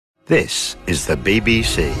This is the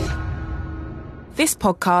BBC. This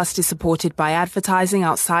podcast is supported by advertising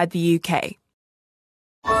outside the UK.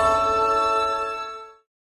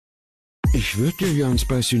 Ich würde dir ja ein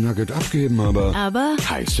Spicy Nugget abgeben, aber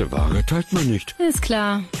heiße Ware teilt man nicht. Ist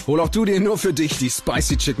klar. Hol auch du dir nur für dich die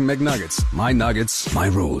Spicy Chicken McNuggets. My Nuggets, my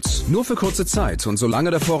Rules. Nur für kurze Zeit und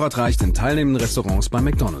solange der Vorrat reicht in teilnehmenden Restaurants bei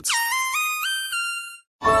McDonald's.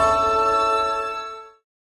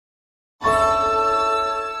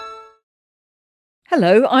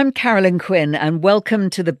 Hello, I'm Carolyn Quinn and welcome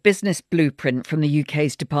to the Business Blueprint from the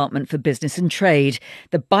UK's Department for Business and Trade,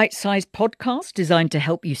 the bite-sized podcast designed to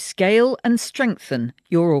help you scale and strengthen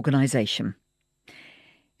your organisation.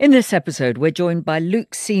 In this episode, we're joined by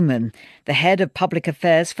Luke Seaman, the head of public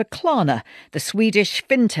affairs for Klarna, the Swedish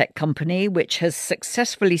fintech company which has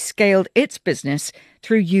successfully scaled its business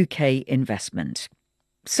through UK investment.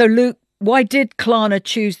 So, Luke, why did Klarna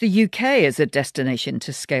choose the UK as a destination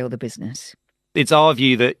to scale the business? It's our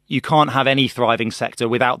view that you can't have any thriving sector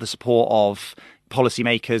without the support of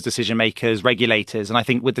policymakers, decision makers, regulators. And I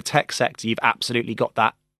think with the tech sector, you've absolutely got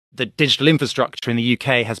that. The digital infrastructure in the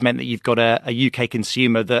UK has meant that you've got a UK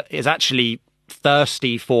consumer that is actually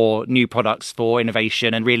thirsty for new products, for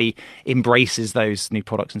innovation, and really embraces those new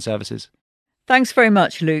products and services. Thanks very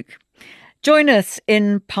much, Luke. Join us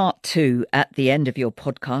in part 2 at the end of your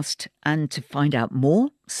podcast. And to find out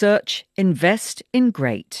more, search Invest in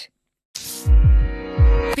Great.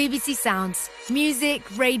 BBC Sounds. Music,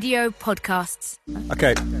 radio, podcasts.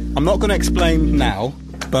 Okay, I'm not going to explain now,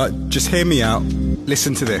 but just hear me out.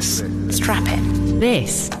 Listen to this. Strap in.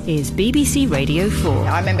 This is BBC Radio 4.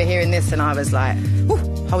 I remember hearing this and I was like,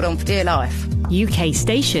 hold on for dear life. UK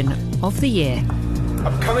Station of the Year.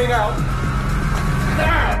 I'm coming out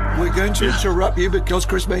now! We're going to interrupt you because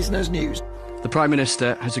Chris Mason has news. The Prime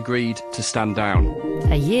Minister has agreed to stand down.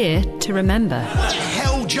 A year to remember. What the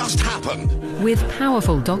hell just happened? With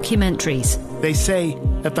powerful documentaries. They say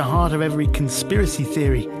at the heart of every conspiracy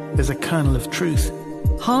theory, there's a kernel of truth.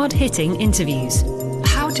 Hard-hitting interviews.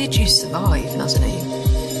 How did you survive, Nazanin?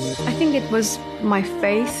 I think it was my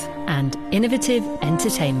faith. And innovative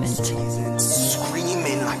entertainment.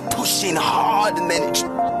 Screaming, like pushing hard, and then...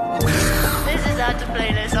 This is how to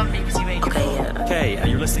play this on BBC Radio. Okay, are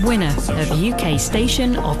you listening? Winner of UK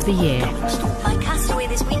Station of the Year. My castaway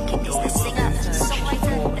this week is the singer and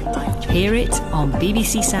songwriter. Hear it on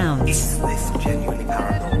BBC Sounds. Is this genuinely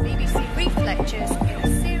paranormal? BBC Brief Lectures.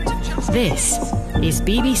 This is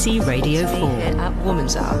BBC Radio 4. At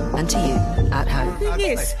Woman's Hour and to you at home.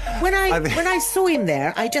 Yes, when I saw him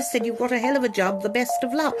there, I just said, you've got a hell of a job, the best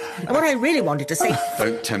of luck. And what I really wanted to say...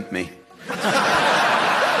 Don't tempt me.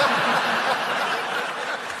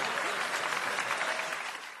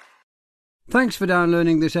 Thanks for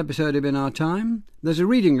downloading this episode of In Our Time. There's a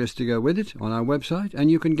reading list to go with it on our website,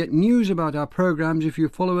 and you can get news about our programmes if you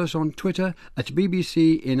follow us on Twitter at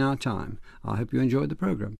BBC In Our Time. I hope you enjoyed the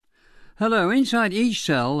programme. Hello, inside each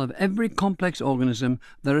cell of every complex organism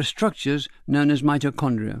there are structures known as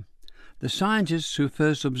mitochondria. The scientists who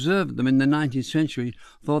first observed them in the 19th century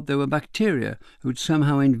thought they were bacteria who'd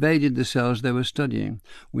somehow invaded the cells they were studying.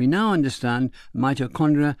 We now understand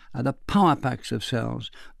mitochondria are the power packs of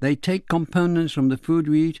cells. They take components from the food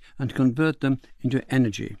we eat and convert them into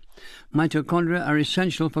energy. Mitochondria are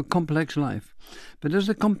essential for complex life. But as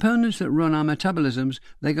the components that run our metabolisms,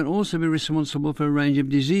 they can also be responsible for a range of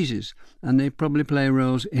diseases, and they probably play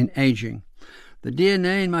roles in aging. The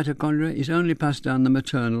DNA in mitochondria is only passed down the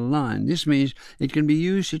maternal line. This means it can be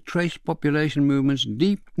used to trace population movements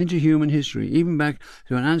deep into human history, even back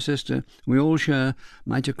to an ancestor we all share,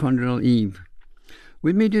 mitochondrial Eve.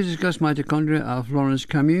 With me to discuss mitochondria are Florencia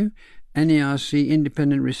Camus, NERC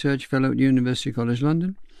Independent Research Fellow at University College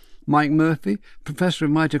London, Mike Murphy, Professor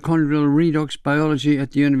of Mitochondrial Redox Biology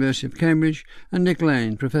at the University of Cambridge, and Nick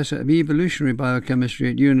Lane, Professor of Evolutionary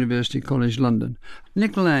Biochemistry at University College London.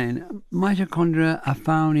 Nick Lane, mitochondria are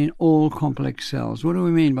found in all complex cells. What do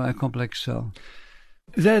we mean by a complex cell?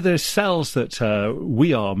 They're the cells that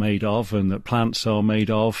we are made of and that plants are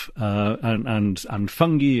made of, and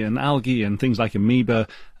fungi and algae and things like amoeba.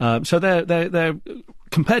 So they're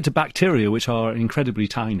compared to bacteria, which are incredibly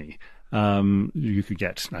tiny. You could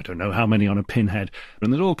get, I don't know how many on a pinhead.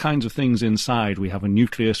 And there's all kinds of things inside. We have a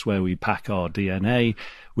nucleus where we pack our DNA.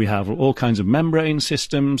 We have all kinds of membrane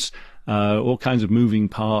systems, all kinds of moving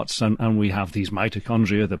parts. And we have these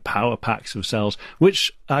mitochondria, the power packs of cells,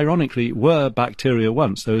 which ironically were bacteria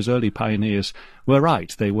once. Those early pioneers were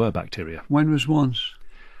right. They were bacteria. When was once?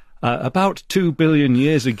 About 2 billion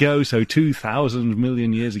years ago, so 2,000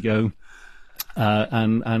 million years ago.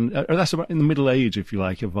 And that's about in the middle age, if you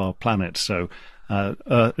like, of our planet. So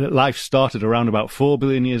Life started around about 4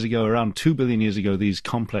 billion years ago. Around 2 billion years ago, these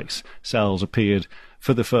complex cells appeared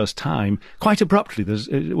for the first time, quite abruptly.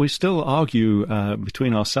 We still argue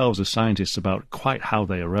between ourselves as scientists about quite how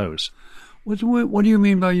they arose. What do you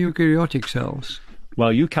mean by eukaryotic cells?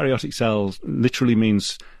 Well, eukaryotic cells literally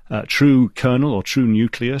means true kernel or true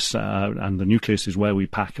nucleus, and the nucleus is where we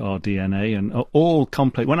pack our DNA. And all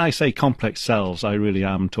complex. When I say complex cells, I really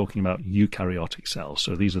am talking about eukaryotic cells.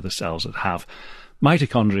 So these are the cells that have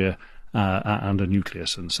mitochondria and a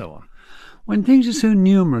nucleus and so on. When things are so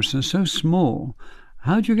numerous and so small,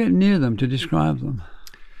 how do you get near them to describe them?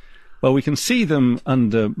 Well, we can see them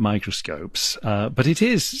under microscopes, but it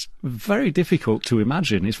is very difficult to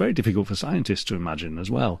imagine. It's very difficult for scientists to imagine as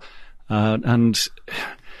well. And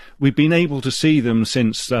we've been able to see them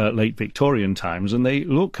since late Victorian times, and they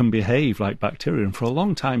look and behave like bacteria. And for a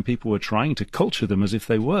long time, people were trying to culture them as if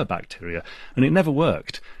they were bacteria, and it never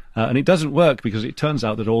worked. And it doesn't work because it turns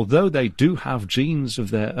out that although they do have genes of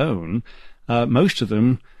their own, most of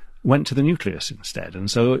them went to the nucleus instead.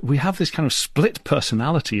 And so we have this kind of split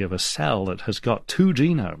personality of a cell that has got two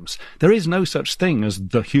genomes. There is no such thing as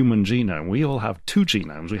the human genome. We all have two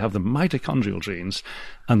genomes. We have the mitochondrial genes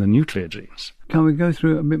and the nuclear genes. Can we go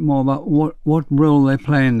through a bit more about what role they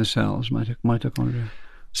play in the cells, mitochondria?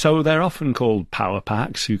 So they're often called power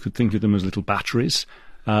packs. You could think of them as little batteries.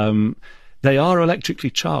 They are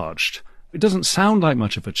electrically charged. It doesn't sound like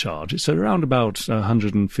much of a charge. It's around about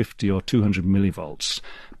 150 or 200 millivolts.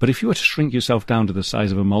 But if you were to shrink yourself down to the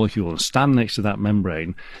size of a molecule and stand next to that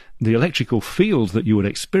membrane, the electrical field that you would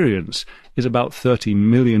experience is about 30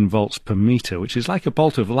 million volts per meter, which is like a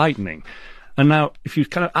bolt of lightning. And now, if you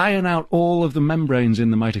kind of iron out all of the membranes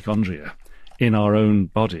in the mitochondria in our own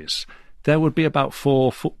bodies, there would be about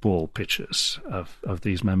 4 football pitches of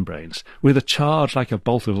these membranes with a charge like a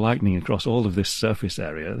bolt of lightning across all of this surface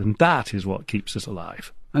area, and that is what keeps us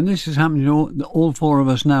alive. And this is happening to all 4 of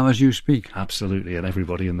us now as you speak? Absolutely, and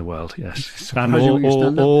everybody in the world, yes.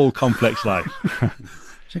 And all complex life.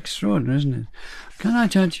 It's extraordinary, isn't it? Can I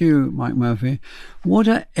turn to you, Mike Murphy? What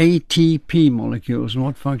are ATP molecules and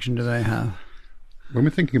what function do they have? When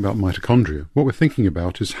we're thinking about mitochondria, what we're thinking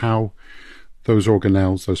about is how those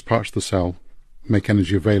organelles, those parts of the cell, make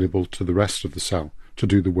energy available to the rest of the cell to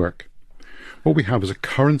do the work. What we have is a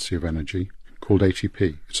currency of energy called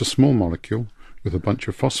ATP. It's a small molecule with a bunch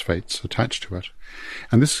of phosphates attached to it.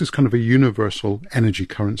 And this is kind of a universal energy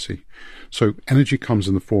currency. So energy comes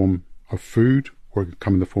in the form of food, or it can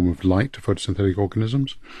come in the form of light to photosynthetic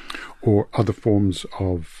organisms, or other forms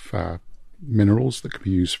of minerals that can be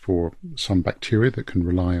used for some bacteria that can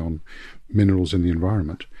rely on minerals in the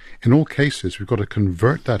environment. In all cases, we've got to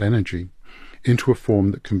convert that energy into a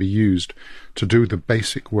form that can be used to do the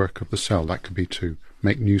basic work of the cell. That could be to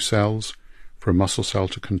make new cells, for a muscle cell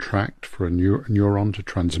to contract, for a neuron to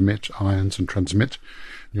transmit ions and transmit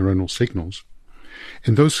neuronal signals.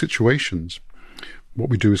 In those situations, what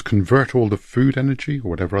we do is convert all the food energy or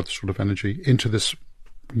whatever other sort of energy into this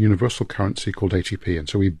universal currency called ATP. And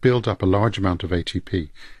so we build up a large amount of ATP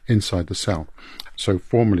inside the cell. So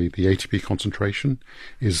formally, the ATP concentration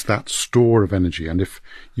is that store of energy. And if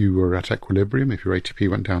you were at equilibrium, if your ATP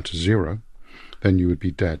went down to 0, then you would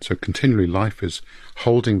be dead. So continually life is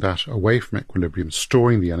holding that away from equilibrium,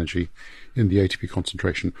 storing the energy in the ATP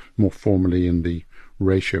concentration, more formally in the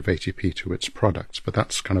ratio of ATP to its products. But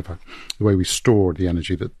that's kind of the way we store the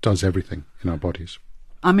energy that does everything in our bodies.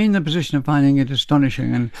 I'm in the position of finding it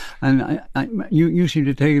astonishing, and you seem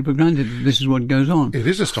to take it for granted that this is what goes on. It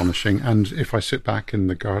is astonishing, and if I sit back in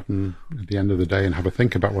the garden at the end of the day and have a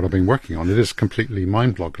think about what I've been working on, it is completely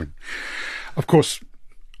mind-boggling. Of course,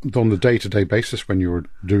 on the day-to-day basis, when you're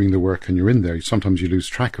doing the work and you're in there, sometimes you lose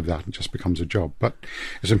track of that and it just becomes a job. But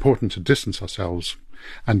it's important to distance ourselves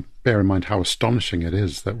and bear in mind how astonishing it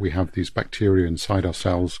is that we have these bacteria inside our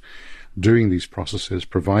cells doing these processes,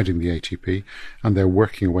 providing the ATP, and they're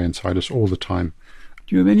working away inside us all the time.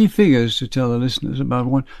 Do you have any figures to tell the listeners about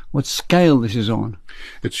what scale this is on?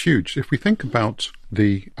 It's huge. If we think about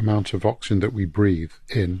the amount of oxygen that we breathe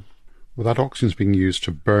in, well, that oxygen is being used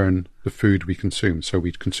to burn the food we consume. So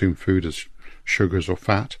we consume food as sugars or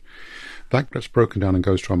fat. That gets broken down and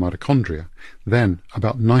goes to our mitochondria. Then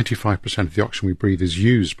about 95% of the oxygen we breathe is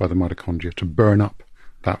used by the mitochondria to burn up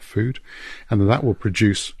that food, and that will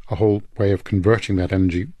produce a whole way of converting that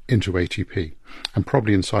energy into ATP. And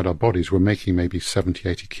probably inside our bodies, we're making maybe 70,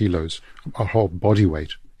 80 kilos. Our whole body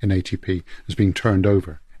weight in ATP is being turned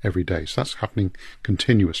over every day. So that's happening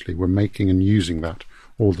continuously. We're making and using that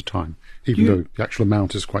all the time, even though the actual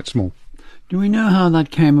amount is quite small. Do we know how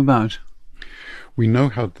that came about? We know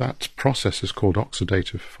how that process is called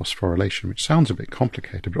oxidative phosphorylation, which sounds a bit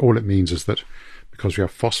complicated, but all it means is that because we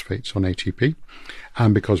have phosphates on ATP,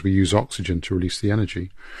 and because we use oxygen to release the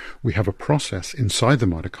energy, we have a process inside the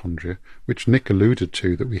mitochondria, which Nick alluded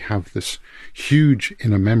to, that we have this huge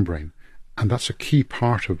inner membrane, and that's a key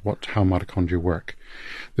part of how mitochondria work.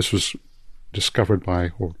 This was discovered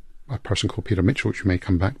by a person called Peter Mitchell, which we may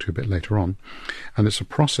come back to a bit later on, and it's a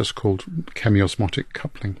process called chemiosmotic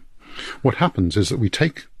coupling. What happens is that we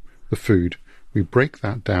take the food, we break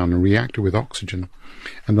that down and react it with oxygen,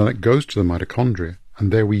 and then it goes to the mitochondria,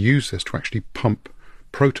 and there we use this to actually pump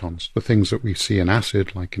protons, the things that we see in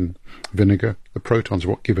acid, like in vinegar. The protons are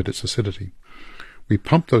what give it its acidity. We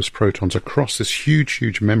pump those protons across this huge,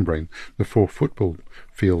 huge membrane, the 4 football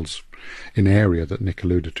fields in area that Nick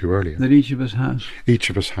alluded to earlier. That each of us has. Each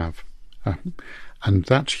of us have. And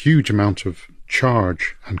that huge amount of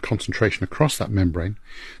charge and concentration across that membrane,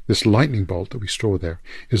 this lightning bolt that we store there,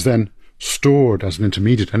 is then stored as an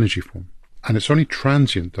intermediate energy form. And it's only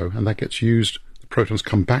transient, though, and that gets used, the protons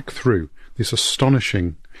come back through these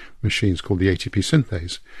astonishing machines called the ATP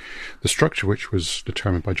synthase, the structure which was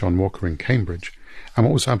determined by John Walker in Cambridge. And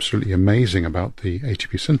what was absolutely amazing about the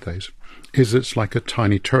ATP synthase is it's like a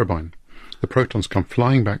tiny turbine. The protons come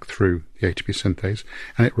flying back through the ATP synthase,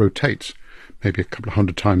 and it rotates maybe a couple of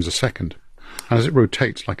 100 times a second. And as it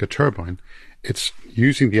rotates like a turbine, it's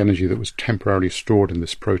using the energy that was temporarily stored in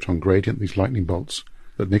this proton gradient, these lightning bolts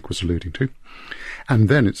that Nick was alluding to, and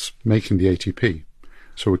then it's making the ATP.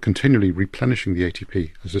 So we're continually replenishing the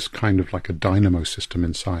ATP as this kind of like a dynamo system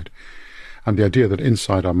inside. And the idea that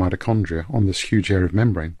inside our mitochondria, on this huge area of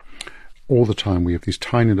membrane, all the time we have these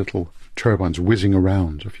tiny little turbines whizzing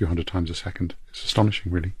around a few 100 times a second. It's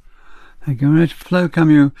astonishing, really. Thank you. Flo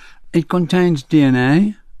Camus, it contains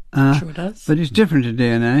DNA. Sure does. But it's different to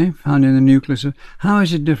DNA found in the nucleus. How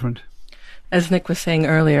is it different? As Nick was saying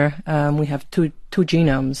earlier, we have two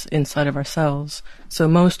genomes inside of our cells. So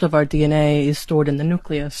most of our DNA is stored in the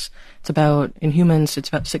nucleus. In humans, it's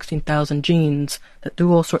about 16,000 genes that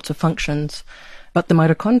do all sorts of functions. But the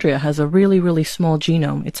mitochondria has a really, really small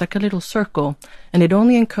genome. It's like a little circle, and it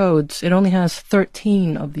only has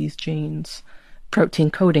 13 of these genes,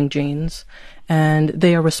 protein coding genes, and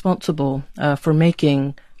they are responsible for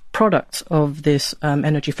making products of this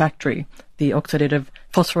energy factory, the oxidative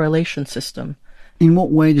phosphorylation system. In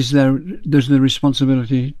what way does the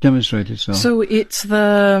responsibility demonstrate itself? So it's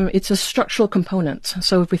a structural component.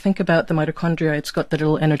 So if we think about the mitochondria, it's got the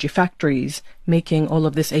little energy factories making all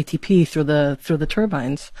of this ATP through the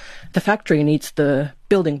turbines. The factory needs the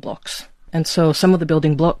building blocks, and so some of the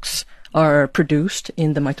building blocks are produced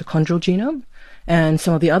in the mitochondrial genome, and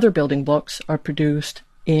some of the other building blocks are produced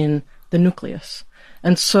in the nucleus.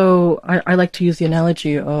 And so I like to use the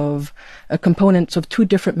analogy of components of two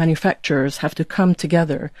different manufacturers have to come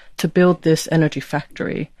together to build this energy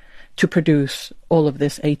factory to produce all of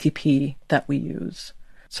this ATP that we use.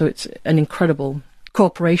 So it's an incredible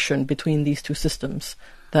cooperation between these two systems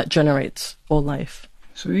that generates all life.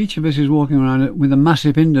 So each of us is walking around with a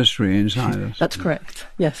massive industry inside us. That's correct,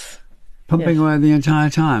 yes. Pumping away the entire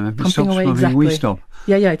time. If it stops pumping, exactly. We stop.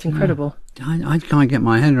 Yeah, it's incredible. I can't get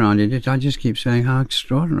my head around it. I just keep saying how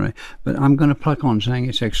extraordinary. But I'm going to pluck on saying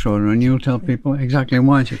it's extraordinary, and you'll tell people exactly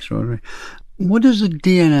why it's extraordinary. What does the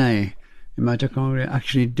DNA in mitochondria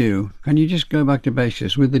actually do? Can you just go back to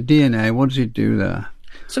basics? With the DNA, what does it do there?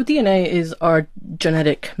 So DNA is our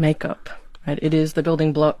genetic makeup, right? It is the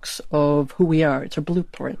building blocks of who we are. It's a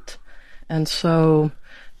blueprint. And so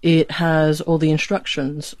it has all the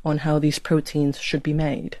instructions on how these proteins should be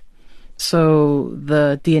made. So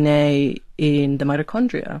the DNA in the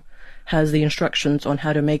mitochondria has the instructions on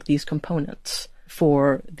how to make these components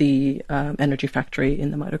for the energy factory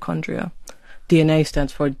in the mitochondria. DNA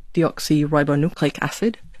stands for deoxyribonucleic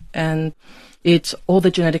acid, and it's all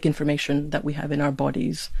the genetic information that we have in our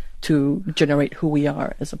bodies to generate who we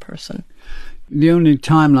are as a person. The only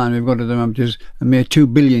timeline we've got at the moment is a mere 2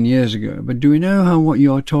 billion years ago. But do we know what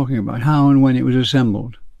you're talking about, how and when it was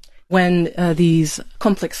assembled? When these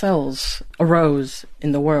complex cells arose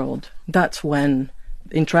in the world, that's when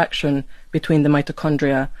the interaction between the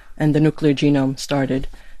mitochondria and the nuclear genome started.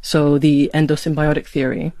 So the endosymbiotic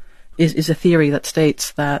theory is a theory that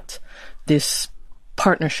states that this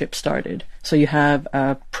partnership started. So you have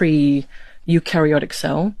a pre-eukaryotic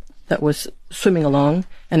cell that was swimming along,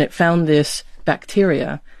 and it found this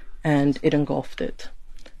bacteria, and it engulfed it,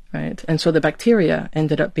 right? And so the bacteria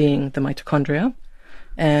ended up being the mitochondria,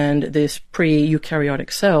 and this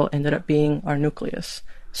pre-eukaryotic cell ended up being our nucleus.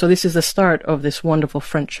 So this is the start of this wonderful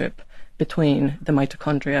friendship between the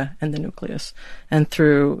mitochondria and the nucleus. And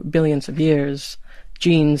through billions of years,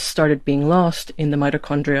 genes started being lost in the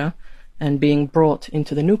mitochondria and being brought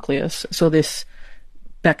into the nucleus. So this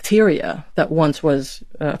bacteria that once was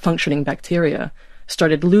functioning bacteria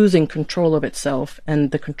started losing control of itself,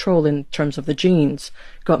 and the control in terms of the genes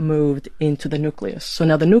got moved into the nucleus. So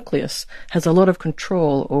now the nucleus has a lot of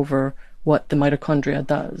control over what the mitochondria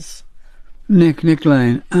does. Nick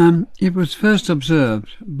Lane, it was first observed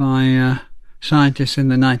by scientists in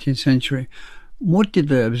the 19th century. What did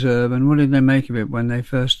they observe, and what did they make of it when they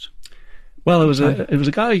first... Well, it was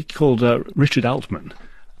a guy called Richard Altman.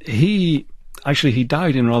 He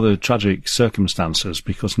died in rather tragic circumstances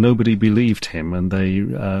because nobody believed him, and they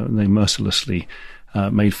mercilessly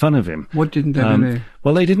made fun of him. What didn't they believe?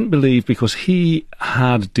 Well, they didn't believe because he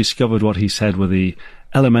had discovered what he said were the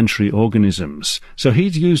elementary organisms. So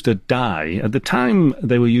he'd used a dye. At the time,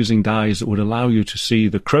 they were using dyes that would allow you to see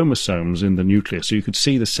the chromosomes in the nucleus. So you could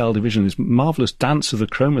see the cell division, this marvellous dance of the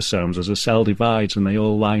chromosomes as a cell divides and they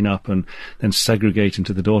all line up and then segregate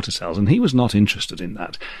into the daughter cells. And he was not interested in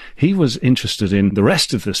that. He was interested in the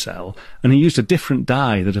rest of the cell, and he used a different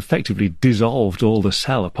dye that effectively dissolved all the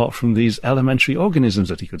cell apart from these elementary organisms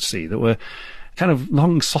that he could see that were kind of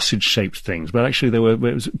long sausage-shaped things, but actually it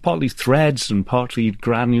was partly threads and partly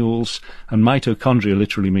granules, and mitochondria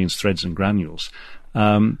literally means threads and granules.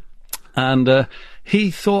 He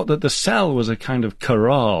thought that the cell was a kind of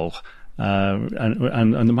corral, and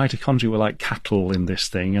the mitochondria were like cattle in this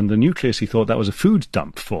thing, and the nucleus, he thought that was a food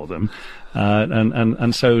dump for them.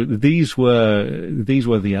 And so these were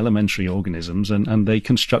the elementary organisms, and they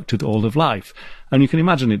constructed all of life. And you can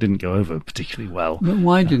imagine it didn't go over particularly well. But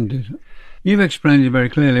why didn't it? You've explained it very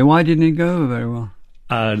clearly. Why didn't it go over very well?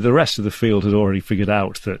 The rest of the field had already figured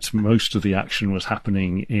out that most of the action was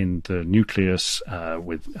happening in the nucleus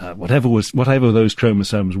with whatever those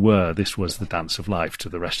chromosomes were. This was the dance of life to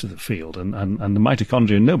the rest of the field, and the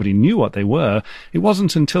mitochondria, nobody knew what they were. It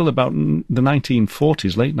wasn't until about the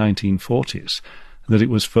 1940s, late 1940s, that it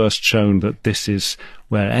was first shown that this is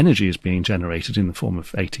where energy is being generated in the form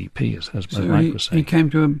of ATP, as Mike was saying. He came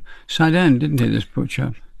to a sad end, didn't he, this poor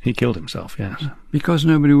chap? He killed himself, yes. Because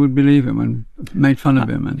nobody would believe him and made fun of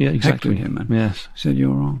him and heckled him and said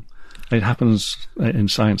you're wrong. It happens in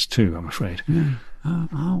science too, I'm afraid. Yeah.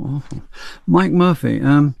 How awful. Mike Murphy,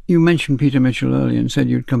 you mentioned Peter Mitchell earlier and said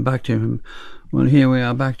you'd come back to him. Well, here we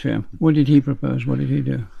are back to him. What did he propose? What did he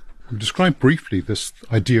do? I've described briefly this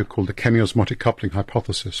idea called the chemiosmotic coupling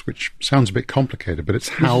hypothesis, which sounds a bit complicated, but it's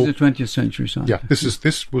how... This is the 20th century science. Yeah,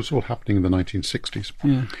 this was all happening in the 1960s.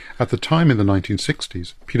 Yeah. At the time in the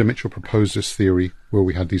 1960s, Peter Mitchell proposed this theory where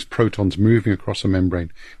we had these protons moving across a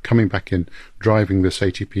membrane, coming back in, driving this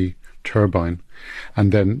ATP turbine,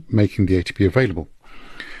 and then making the ATP available.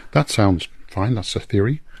 That sounds fine, that's a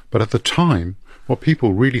theory, but at the time, what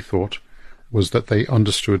people really thought was that they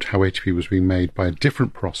understood how ATP was being made by a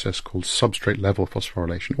different process called substrate-level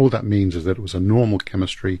phosphorylation. All that means is that it was a normal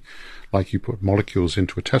chemistry, like you put molecules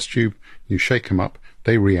into a test tube, you shake them up,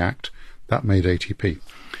 they react, that made ATP.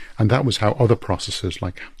 And that was how other processes,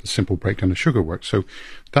 like the simple breakdown of sugar, worked. So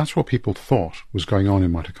that's what people thought was going on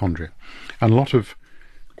in mitochondria. And a lot of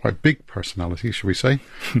quite big personalities, shall we say,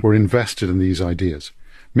 were invested in these ideas.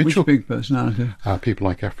 Which big personalities? People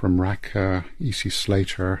like Ephraim Racker, E.C.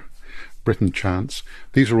 Slater, Britton Chance.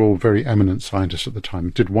 These are all very eminent scientists at the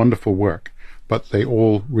time, did wonderful work, but they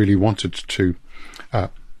all really wanted to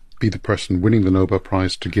be the person winning the Nobel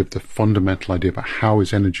Prize to give the fundamental idea about how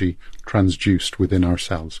is energy transduced within our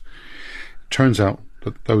cells. It turns out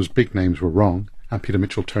that those big names were wrong, and Peter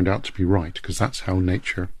Mitchell turned out to be right, because that's how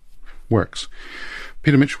nature works.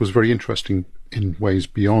 Peter Mitchell was very interesting in ways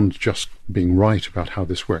beyond just being right about how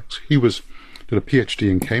this works. He did a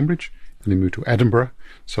PhD in Cambridge, and he moved to Edinburgh,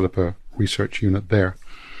 set up a research unit there.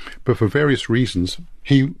 But for various reasons,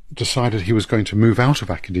 he decided he was going to move out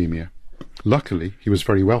of academia. Luckily, he was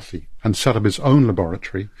very wealthy and set up his own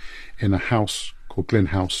laboratory in a house called Glyn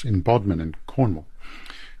House in Bodmin in Cornwall,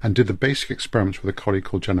 and did the basic experiments with a colleague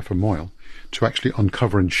called Jennifer Moyle to actually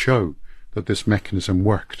uncover and show that this mechanism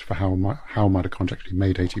worked for how mitochondria actually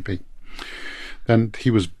made ATP. Then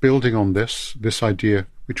he was building on this idea,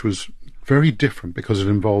 which was very different because it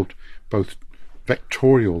involved both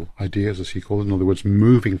vectorial ideas, as he called it, in other words,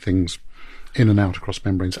 moving things in and out across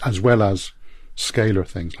membranes, as well as scalar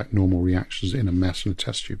things like normal reactions in a mess in a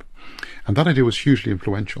test tube. And that idea was hugely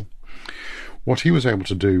influential. What he was able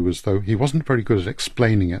to do was, though, he wasn't very good at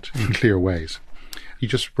explaining it in clear ways. He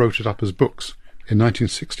just wrote it up as books. In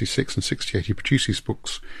 1966 and 68, he produced these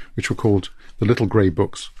books, which were called the Little Grey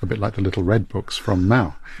Books, a bit like the Little Red Books from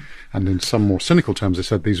Mao. And in some more cynical terms, they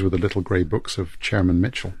said these were the Little Grey Books of Chairman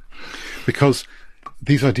Mitchell. Because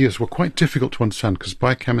these ideas were quite difficult to understand, because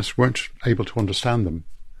biochemists weren't able to understand them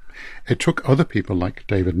It took other people like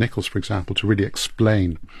David Nichols, for example, to really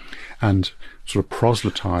explain and sort of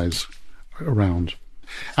proselytize around.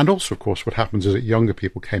 And also, of course, what happens is that younger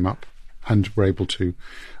people came up and were able to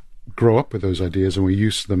grow up with those ideas and were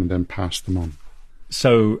used to them and then passed them on.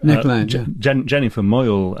 So Jennifer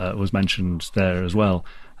Moyle was mentioned there as well.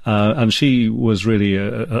 And she was really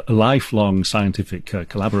a lifelong scientific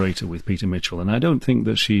collaborator with Peter Mitchell. And I don't think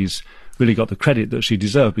that she's really got the credit that she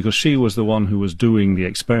deserved, because she was the one who was doing the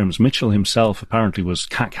experiments. Mitchell himself apparently was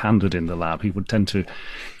cack-handed in the lab. He would tend to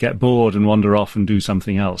get bored and wander off and do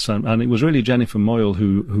something else. And it was really Jennifer Moyle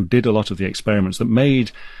who did a lot of the experiments that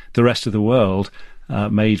made the rest of the world,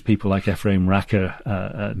 made people like Ephraim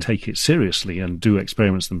Racker take it seriously and do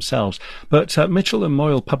experiments themselves. But Mitchell and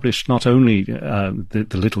Moyle published not only the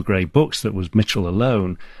little grey books that was Mitchell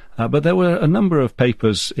alone, but there were a number of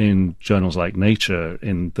papers in journals like Nature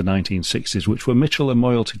in the 1960s which were Mitchell and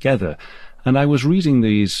Moyle together. And I was reading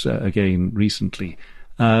these again recently,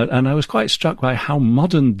 and I was quite struck by how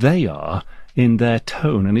modern they are in their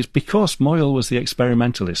tone. And it's because Moyle was the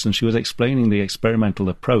experimentalist and she was explaining the experimental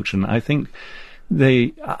approach. And I think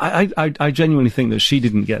I genuinely think that she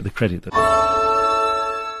didn't get the credit that...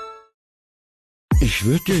 Ich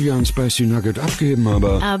würde dir ja ein Spicy Nugget abgeben,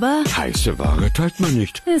 aber heiße Ware teilt man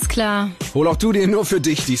nicht. Ist klar. Hol auch du dir nur für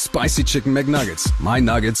dich die Spicy Chicken McNuggets. My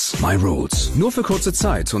Nuggets, my Rules. Nur für kurze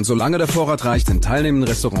Zeit und solange der Vorrat reicht in teilnehmenden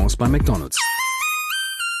Restaurants bei McDonald's.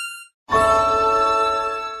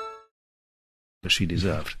 She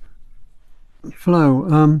deserved.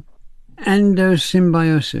 Flo,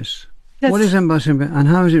 endosymbiosis. Yes. What is endosymbiosis and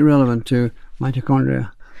how is it relevant to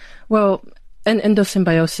mitochondria? Well,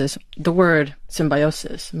 endosymbiosis, the word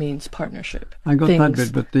symbiosis means partnership. I got that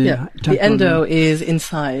bit, but the endo is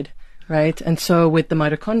inside, right? And so with the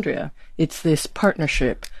mitochondria, it's this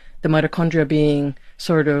partnership, the mitochondria being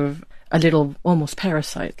sort of a little almost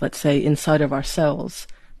parasite, let's say, inside of our cells,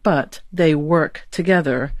 but they work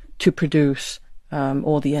together to produce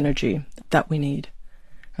all the energy that we need,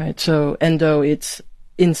 right? So endo, it's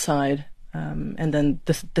inside, and then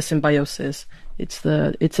the symbiosis, it's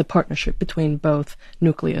a partnership between both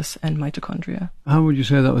nucleus and mitochondria. How would you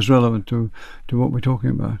say that was relevant to what we're talking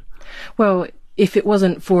about? Well, if it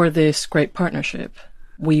wasn't for this great partnership,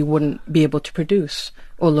 we wouldn't be able to produce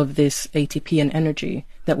all of this ATP and energy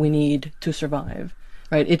that we need to survive,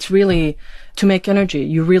 right? It's really, to make energy,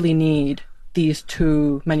 you really need these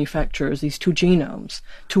two manufacturers, these two genomes,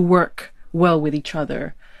 to work well with each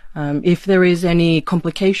other. If there is any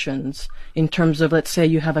complications in terms of, let's say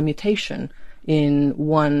you have a mutation in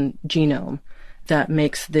one genome that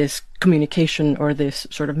makes this communication or this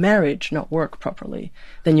sort of marriage not work properly,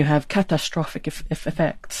 then you have catastrophic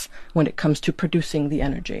effects when it comes to producing the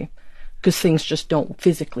energy, because things just don't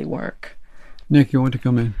physically work. Nick, you want to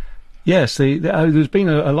come in? Yes, there's been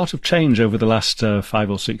a lot of change over the last 5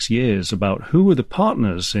 or 6 years about who were the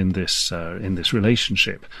partners in this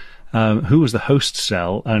relationship. Who was the host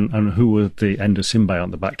cell and who were the endosymbiont,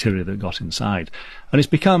 the bacteria that got inside. And it's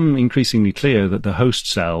become increasingly clear that the host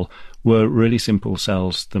cell were really simple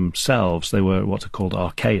cells themselves. They were what are called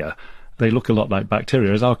archaea. They look a lot like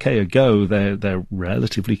bacteria. As archaea go, they're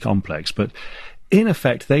relatively complex, but in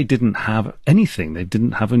effect, they didn't have anything. They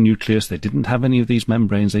didn't have a nucleus. They didn't have any of these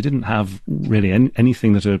membranes. They didn't have really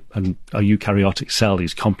anything that a eukaryotic cell,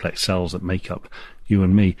 these complex cells that make up you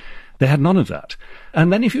and me, they had none of that.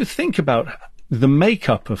 And then if you think about the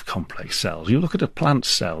makeup of complex cells, you look at a plant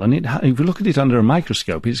cell, and if you look at it under a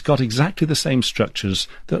microscope, it's got exactly the same structures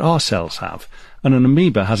that our cells have. And an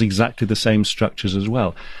amoeba has exactly the same structures as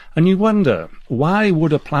well. And you wonder, why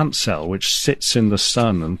would a plant cell, which sits in the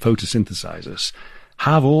sun and photosynthesizes,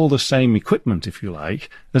 have all the same equipment, if you like,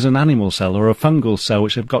 as an animal cell or a fungal cell,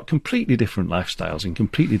 which have got completely different lifestyles in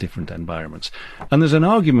completely different environments? And there's an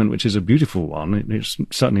argument, which is a beautiful one, it's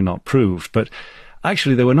certainly not proved, but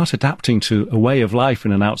actually they were not adapting to a way of life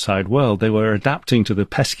in an outside world. They were adapting to the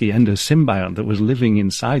pesky endosymbiont that was living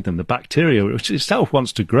inside them, the bacteria, which itself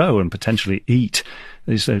wants to grow and potentially eat.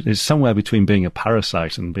 Is somewhere between being a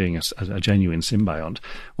parasite and being a genuine symbiont,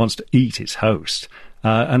 wants to eat its host.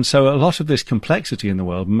 And so a lot of this complexity in the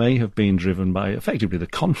world may have been driven by effectively the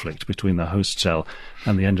conflict between the host cell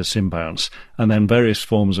and the endosymbionts, and then various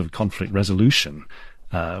forms of conflict resolution,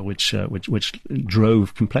 which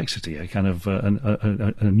drove complexity, a kind of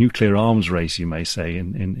a nuclear arms race, you may say,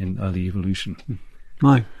 in early evolution.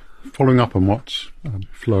 Mike, following up on what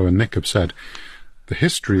Flo and Nick have said, the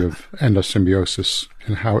history of endosymbiosis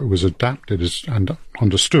and how it was adapted and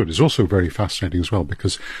understood is also very fascinating as well,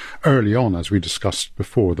 because early on, as we discussed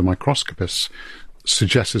before, the microscopists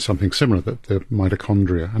suggested something similar, that the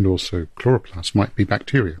mitochondria and also chloroplasts might be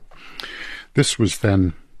bacteria. This was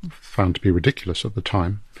then found to be ridiculous at the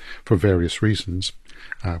time for various reasons,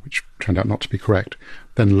 which turned out not to be correct.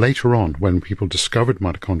 Then later on, when people discovered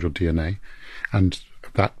mitochondrial DNA, and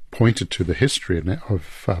that pointed to the history of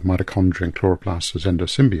mitochondria and chloroplasts as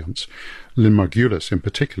endosymbionts, Lynn Margulis in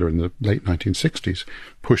particular in the late 1960s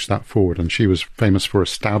pushed that forward, and she was famous for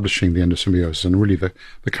establishing the endosymbiosis, and really the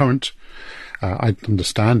current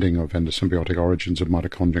understanding of endosymbiotic origins of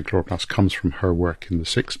mitochondria and chloroplasts comes from her work in the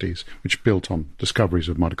 60s, which built on discoveries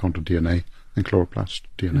of mitochondrial DNA and chloroplast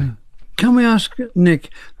DNA. Yeah. Can we ask Nick,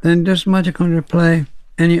 then, does mitochondria play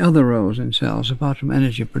any other roles in cells apart from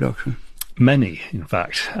energy production? Many, in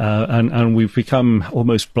fact, and we've become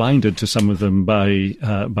almost blinded to some of them by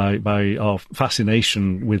our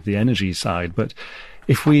fascination with the energy side. But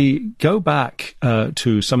if we go back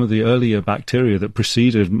to some of the earlier bacteria that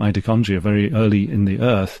preceded mitochondria very early in the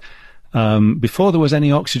Earth, before there was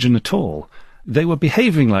any oxygen at all, they were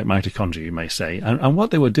behaving like mitochondria, you may say, and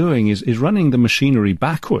what they were doing is running the machinery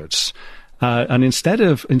backwards. And instead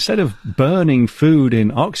of burning food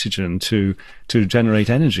in oxygen to generate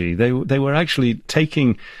energy, they were actually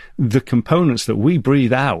taking the components that we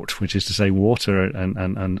breathe out, which is to say water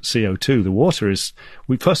and CO2. The water is,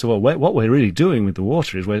 first of all, what we're really doing with the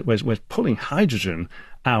water is we're pulling hydrogen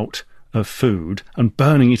out of food and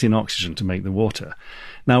burning it in oxygen to make the water.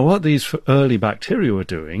 Now, what these early bacteria were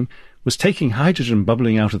doing was taking hydrogen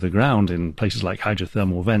bubbling out of the ground in places like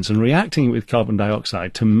hydrothermal vents and reacting with carbon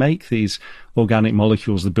dioxide to make these organic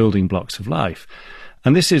molecules the building blocks of life.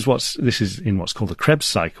 And this is in what's called the Krebs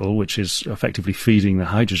cycle, which is effectively feeding the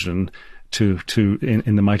hydrogen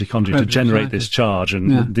in the mitochondria to generate this charge,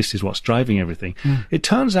 and this is what's driving everything. Yeah. It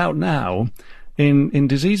turns out now in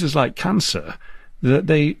diseases like cancer that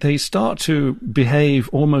they start to behave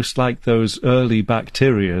almost like those early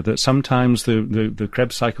bacteria, that sometimes the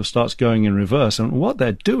Krebs cycle starts going in reverse. And what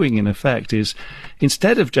they're doing, in effect, is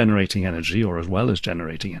instead of generating energy, or as well as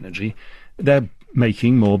generating energy, they're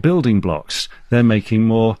making more building blocks. They're making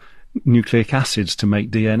more nucleic acids to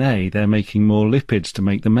make DNA. They're making more lipids to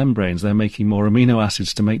make the membranes. They're making more amino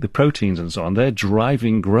acids to make the proteins and so on. They're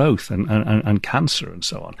driving growth and cancer and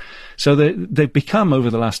so on. So they've become, over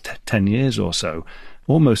the last 10 years or so,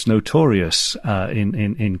 almost notorious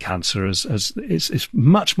in cancer as it's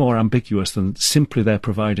much more ambiguous than simply they're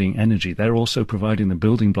providing energy. They're also providing the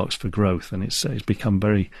building blocks for growth, and it's become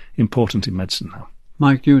very important in medicine now.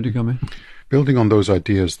 Mike, do you want to come in? Building on those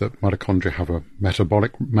ideas that mitochondria have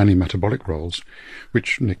many metabolic roles,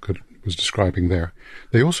 which Nick was describing there,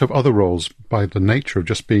 they also have other roles by the nature of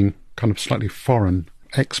just being kind of slightly foreign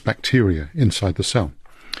ex-bacteria inside the cell.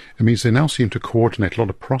 It means they now seem to coordinate a lot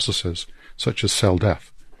of processes, such as cell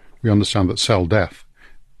death. We understand that cell death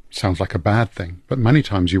sounds like a bad thing, but many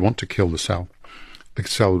times you want to kill the cell. The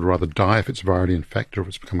cell would rather die if it's virally infected or if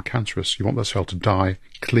it's become cancerous. You want the cell to die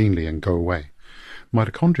cleanly and go away.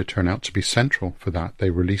 Mitochondria turn out to be central for that.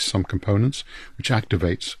 They release some components which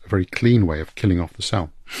activates a very clean way of killing off the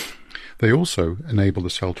cell. They also enable the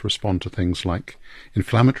cell to respond to things like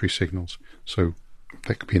inflammatory signals. So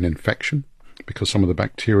there could be an infection, because some of the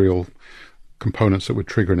bacterial components that would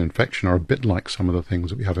trigger an infection are a bit like some of the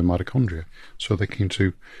things that we have in mitochondria. So they can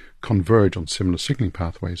to converge on similar signaling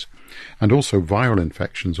pathways. And also viral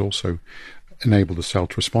infections also enable the cell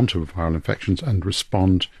to respond to viral infections and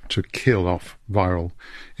respond to kill off viral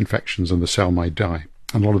infections, and the cell might die.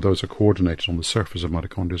 And a lot of those are coordinated on the surface of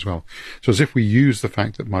mitochondria as well. So as if we use the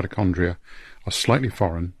fact that mitochondria are slightly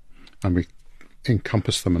foreign and we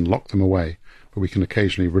encompass them and lock them away, but we can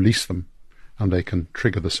occasionally release them and they can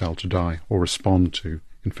trigger the cell to die or respond to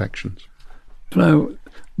infections. Flo,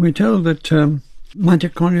 we're told that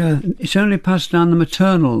mitochondria is only passed down the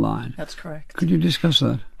maternal line. That's correct. Could you discuss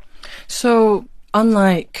that? So,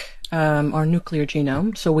 unlike our nuclear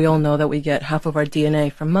genome, so we all know that we get half of our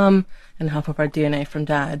DNA from mum and half of our DNA from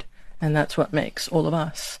dad, and that's what makes all of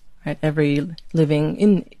us, right? Every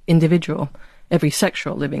living individual, every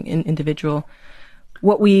sexual living individual.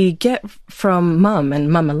 What we get from mum,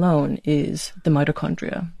 and mum alone, is the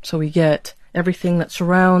mitochondria. So we get everything that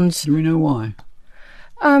surrounds... Do we know why?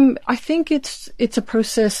 I think it's a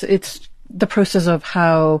process. It's the process of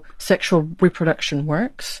how sexual reproduction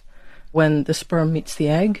works. When the sperm meets the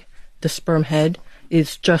egg, the sperm head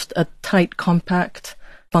is just a tight, compact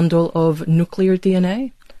bundle of nuclear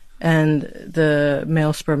DNA, and the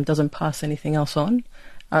male sperm doesn't pass anything else on.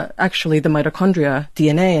 Actually, the mitochondria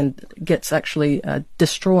DNA gets actually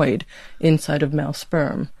destroyed inside of male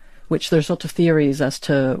sperm, which there's lots of theories as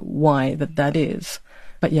to why that is.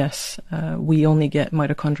 But yes, we only get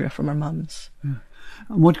mitochondria from our mums. Yeah.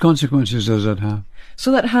 What consequences does that have?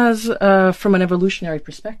 So that has, from an evolutionary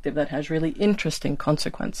perspective, that has really interesting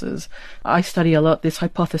consequences. I study a lot this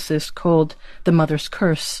hypothesis called the mother's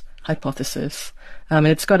curse hypothesis. And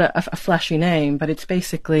it's got a flashy name, but it's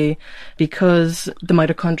basically because the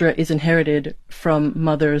mitochondria is inherited from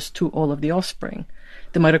mothers to all of the offspring.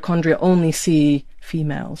 The mitochondria only see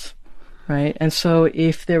females, right? And so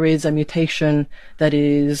if there is a mutation that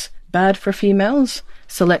is bad for females,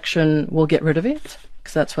 selection will get rid of it,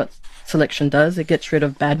 because that's what selection does. It gets rid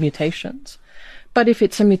of bad mutations. But if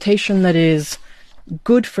it's a mutation that is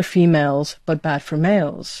good for females but bad for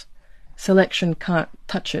males, selection can't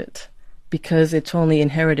touch it because it's only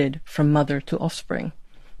inherited from mother to offspring.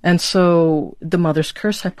 And so the mother's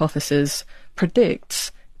curse hypothesis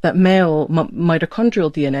predicts that male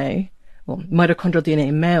mitochondrial DNA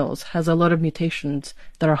in males has a lot of mutations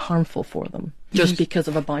that are harmful for them just because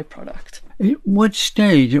of a byproduct. At what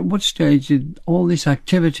stage did all this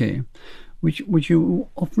activity, which you're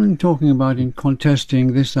often talking about in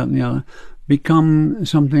contesting this, that and the other, become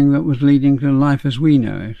something that was leading to life as we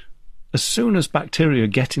know it? As soon as bacteria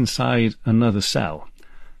get inside another cell,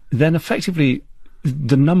 then effectively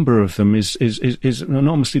the number of them is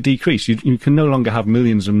enormously decreased. You can no longer have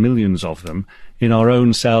millions and millions of them. In our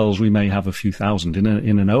own cells, we may have a few thousand. In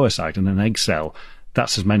an oocyte, in an egg cell,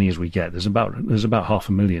 that's as many as we get. There's about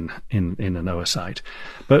 500,000 in an oocyte.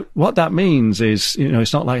 But what that means is,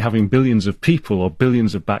 it's not like having billions of people or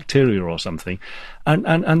billions of bacteria or something.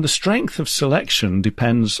 And the strength of selection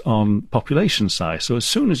depends on population size. So as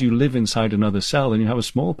soon as you live inside another cell, then you have a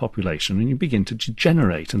small population and you begin to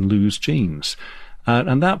degenerate and lose genes.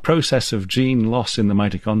 And that process of gene loss in the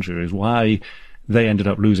mitochondria is why they ended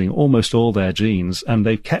up losing almost all their genes, and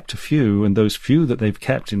they've kept a few, and those few that they've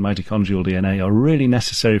kept in mitochondrial DNA are really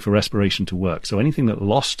necessary for respiration to work. So anything that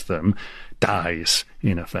lost them dies,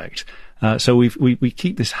 in effect. So we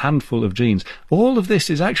keep this handful of genes. All of this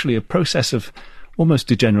is actually a process of almost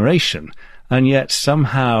degeneration, and yet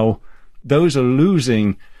somehow those are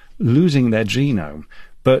losing their genome,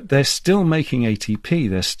 but they're still making ATP,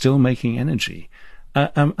 they're still making energy.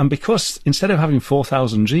 And because instead of having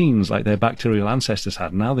 4,000 genes like their bacterial ancestors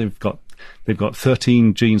had, now they've got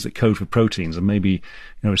 13 genes that code for proteins, and maybe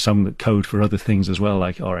some that code for other things as well,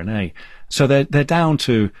 like RNA. So they're down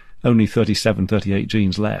to only 37, 38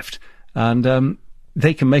 genes left, and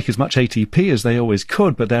they can make as much ATP as they always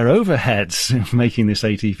could, but their overheads making this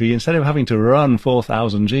ATP, instead of having to run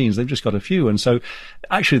 4,000 genes, they've just got a few. And so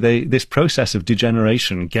actually this process of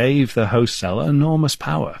degeneration gave the host cell enormous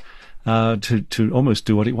power. To almost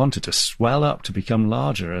do what it wanted, to swell up, to become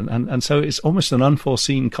larger. And so it's almost an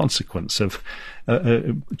unforeseen consequence of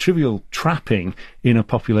a trivial trapping in a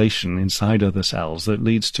population inside other cells that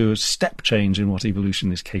leads to a step change in what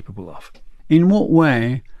evolution is capable of. In what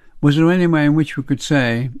way, was there any way in which we could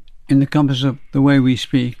say, in the compass of the way we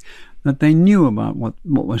speak, that they knew about what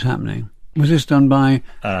was happening? Was this done by...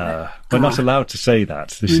 We're not allowed to say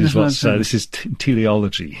that. This is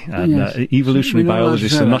teleology. And Yes. Evolutionary We're not allowed to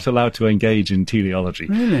biologists say are that. not allowed to engage in teleology.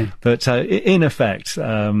 Really? But in effect,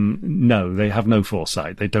 no, they have no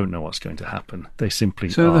foresight. They don't know what's going to happen. They simply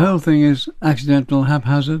So are. the whole thing is accidental,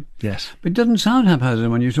 haphazard? Yes. But it doesn't sound haphazard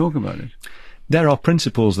when you talk about it. There are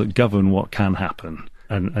principles that govern what can happen.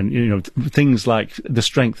 And things like the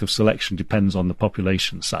strength of selection depends on the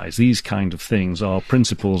population size. These kind of things are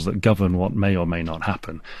principles that govern what may or may not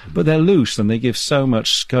happen. But they're loose, and they give so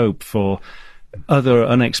much scope for other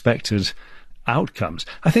unexpected outcomes.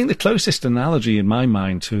 I think the closest analogy in my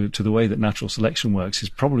mind to the way that natural selection works is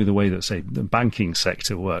probably the way that, say, the banking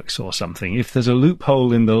sector works or something. If there's a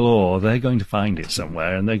loophole in the law, they're going to find it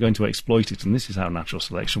somewhere, and they're going to exploit it. And this is how natural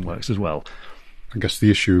selection works as well. I guess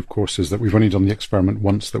the issue, of course, is that we've only done the experiment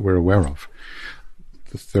once that we're aware of.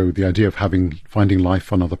 So the idea of finding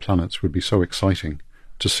life on other planets would be so exciting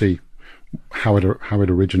to see how it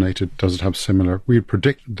originated. Does it have similar? We'd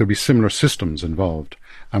predict there'd be similar systems involved,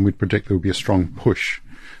 and we'd predict there would be a strong push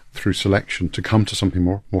through selection to come to something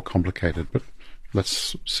more complicated. But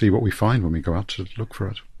let's see what we find when we go out to look for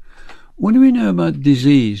it. What do we know about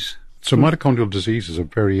disease? So mitochondrial diseases are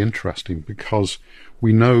very interesting because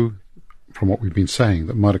we know from what we've been saying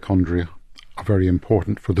that mitochondria are very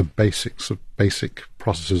important for the basic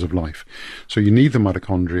processes of life. So you need the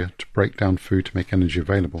mitochondria to break down food to make energy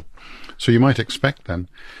available. So you might expect then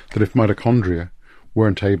that if mitochondria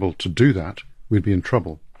weren't able to do that, we'd be in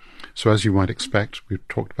trouble. So as you might expect, we've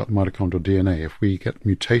talked about mitochondrial DNA. If we get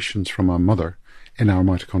mutations from our mother in our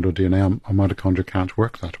mitochondrial DNA, our mitochondria can't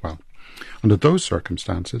work that well. Under those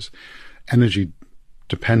circumstances,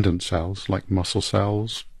 energy-dependent cells like muscle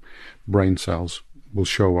cells, brain cells, will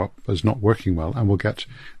show up as not working well, and we'll get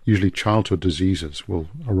usually childhood diseases will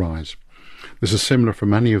arise. This is similar for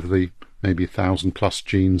many of the maybe 1,000+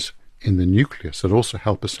 genes in the nucleus that also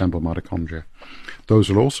help assemble mitochondria. Those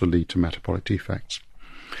will also lead to metabolic defects.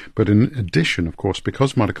 But in addition, of course,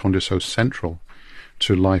 because mitochondria are so central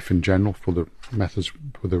to life in general for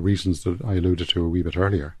the reasons that I alluded to a wee bit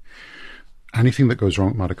earlier, anything that goes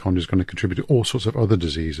wrong with mitochondria is going to contribute to all sorts of other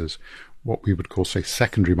diseases, what we would call, say,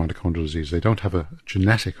 secondary mitochondrial disease. They don't have a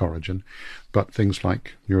genetic origin, but things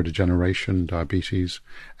like neurodegeneration, diabetes,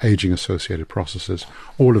 aging-associated processes,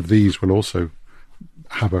 all of these will also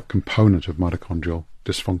have a component of mitochondrial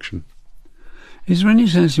dysfunction. Is there any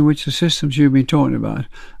sense in which the systems you've been talking about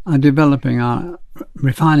are developing, are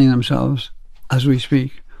refining themselves as we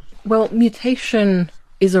speak? Well, mutation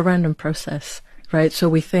is a random process, right? So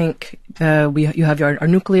we think you have our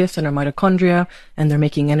nucleus and our mitochondria, and they're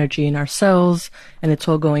making energy in our cells, and it's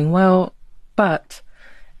all going well. But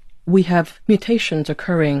we have mutations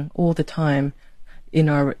occurring all the time in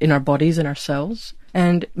our bodies, in our cells,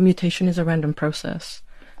 and mutation is a random process.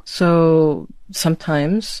 So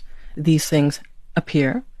sometimes these things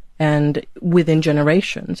appear, and within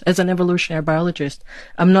generations. As an evolutionary biologist,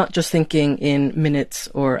 I'm not just thinking in minutes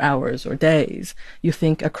or hours or days. You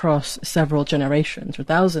think across several generations or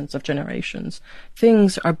thousands of generations.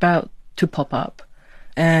 Things are about to pop up,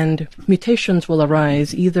 and mutations will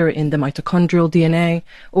arise either in the mitochondrial DNA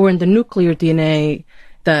or in the nuclear DNA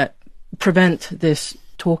that prevent this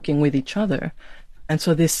talking with each other. And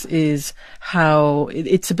so this is how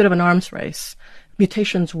it's a bit of an arms race.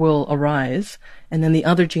 Mutations will arise, and then the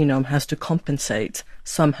other genome has to compensate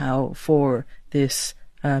somehow for this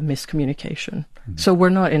miscommunication. Mm-hmm. So we're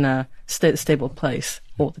not in a stable place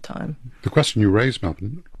all the time. The question you raised,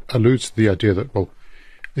 Melvyn, alludes to the idea that, well,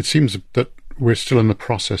 it seems that we're still in the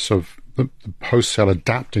process of the host cell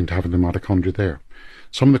adapting to having the mitochondria there.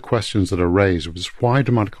 Some of the questions that are raised was, why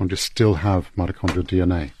do mitochondria still have mitochondrial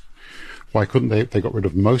DNA? Why couldn't they got rid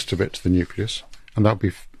of most of it to the nucleus, and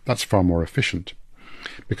that's far more efficient,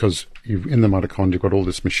 because in the mitochondria you've got all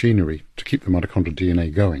this machinery to keep the mitochondrial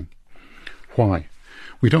DNA going. Why?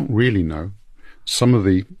 We don't really know. Some of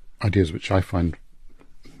the ideas which I find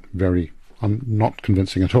very not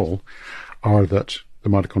convincing at all are that the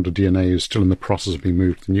mitochondrial DNA is still in the process of being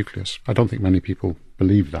moved to the nucleus. I don't think many people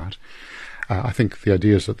believe that. I think the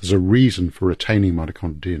idea is that there's a reason for retaining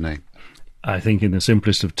mitochondrial DNA. I think in the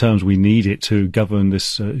simplest of terms, we need it to govern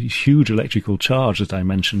this huge electrical charge that I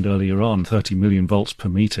mentioned earlier on, 30 million volts per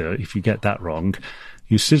meter. If you get that wrong,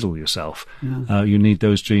 you sizzle yourself. Yeah. You need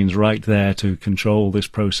those genes right there to control this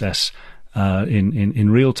process in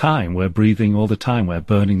real time. We're breathing all the time. We're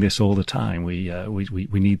burning this all the time. We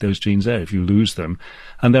need those genes there. If you lose them,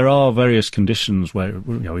 and there are various conditions where,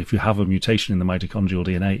 if you have a mutation in the mitochondrial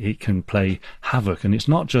DNA, it can play havoc. And it's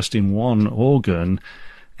not just in one organ.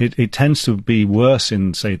 It tends to be worse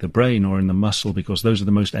in, say, the brain or in the muscle, because those are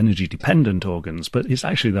the most energy-dependent organs. But it's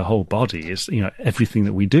actually the whole body. It's, everything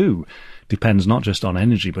that we do depends not just on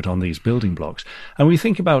energy, but on these building blocks. And we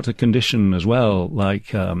think about a condition as well,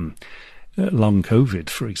 like long COVID,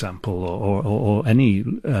 for example, or any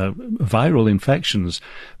viral infections.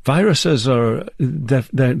 Viruses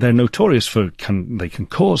they're notorious for they can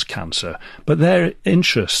cause cancer, but their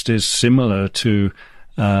interest is similar to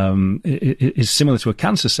a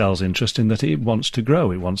cancer cell's interest, in that it wants to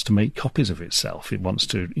grow, it wants to make copies of itself, it wants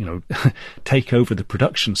to take over the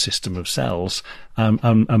production system of cells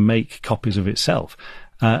and make copies of itself,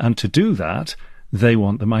 and to do that they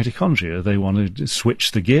want the mitochondria. They want to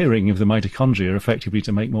switch the gearing of the mitochondria effectively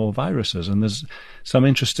to make more viruses. And there's some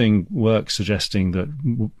interesting work suggesting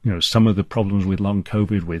that some of the problems with long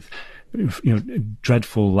COVID, with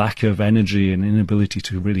dreadful lack of energy and inability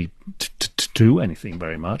to really to do anything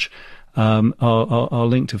very much, are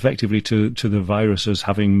linked effectively to the viruses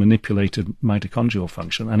having manipulated mitochondrial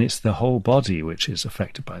function, and it's the whole body which is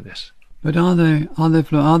affected by this. But are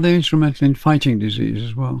they instrumental in fighting disease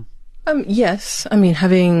as well? Yes. I mean,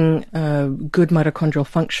 having good mitochondrial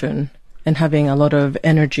function and having a lot of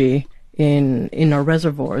energy in our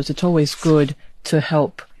reservoirs, it's always good to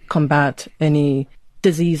help combat any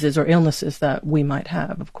diseases or illnesses that we might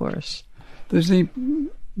have, of course. This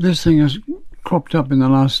thing has cropped up in the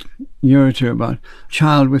last year or two about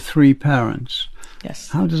child with three parents. Yes.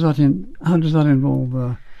 How does that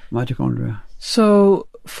involve mitochondria? So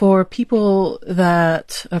for people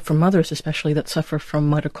that, for mothers especially, that suffer from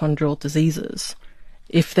mitochondrial diseases,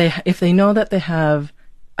 if they know that they have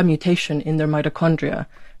a mutation in their mitochondria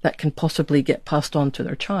that can possibly get passed on to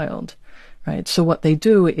their child, right? So what they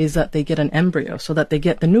do is that they get an embryo, so that they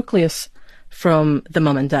get the nucleus from the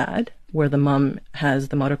mum and dad, where the mum has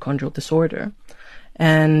the mitochondrial disorder,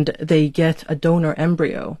 and they get a donor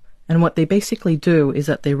embryo. And what they basically do is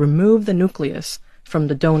that they remove the nucleus from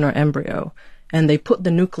the donor embryo, and they put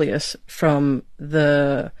the nucleus from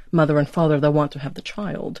the mother and father that want to have the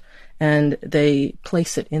child, and they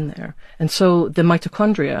place it in there. And so the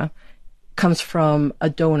mitochondria comes from a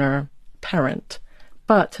donor parent,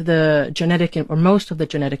 but the genetic, or most of the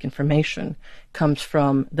genetic information comes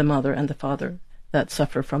from the mother and the father that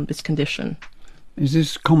suffer from this condition. Is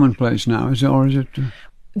this commonplace now, or is it...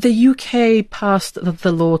 The UK passed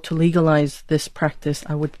the law to legalize this practice,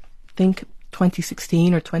 I would think,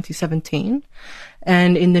 2016 or 2017.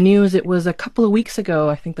 And in the news, it was a couple of weeks ago,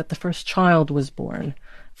 I think, that the first child was born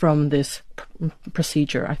from this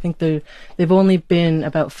procedure. I think they've only been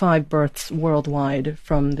about 5 births worldwide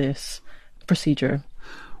from this procedure.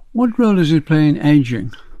 What role does it play in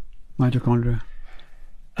aging, mitochondria?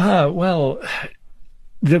 Well,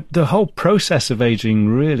 the whole process of aging,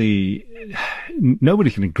 really,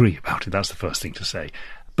 nobody can agree about it. That's the first thing to say.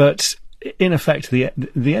 But in effect, the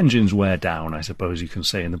engines wear down, I suppose you can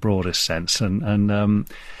say, in the broadest sense, and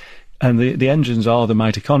the engines are the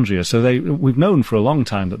mitochondria. So we've known for a long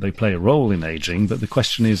time that they play a role in aging, but the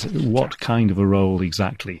question is what kind of a role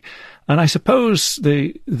exactly. And I suppose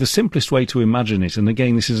the simplest way to imagine it, and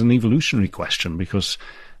again, this is an evolutionary question because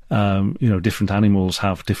different animals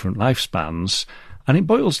have different lifespans, and it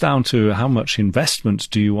boils down to how much investment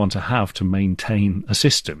do you want to have to maintain a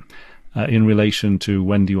system. In relation to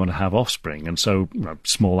when do you want to have offspring. And so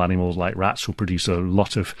small animals like rats will produce a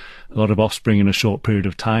lot of offspring in a short period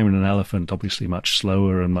of time, and an elephant obviously much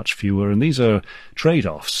slower and much fewer. And these are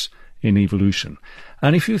trade-offs in evolution.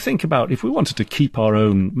 And if you think about, if we wanted to keep our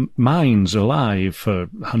own minds alive for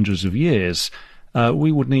hundreds of years,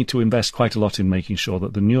 we would need to invest quite a lot in making sure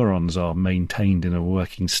that the neurons are maintained in a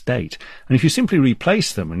working state. And if you simply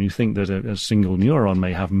replace them, and you think that a single neuron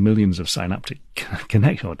may have millions of synaptic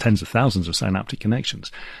connections, or tens of thousands of synaptic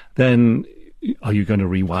connections, then are you going to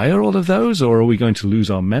rewire all of those, or are we going to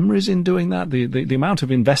lose our memories in doing that? The amount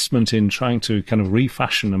of investment in trying to kind of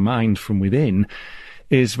refashion a mind from within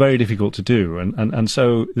is very difficult to do. And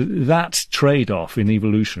so that trade-off in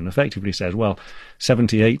evolution effectively says, well,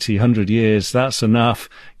 70, 80, 100 years, that's enough.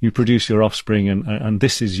 You produce your offspring and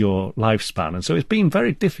this is your lifespan. And so it's been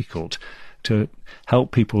very difficult to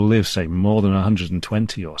help people live, say, more than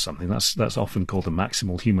 120 or something. That's often called the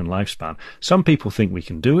maximal human lifespan. Some people think we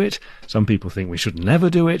can do it. Some people think we should never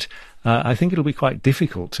do it. I think it'll be quite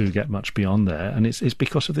difficult to get much beyond there. And it's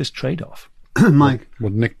because of this trade-off. Mike?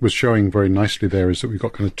 What Nick was showing very nicely there is that we've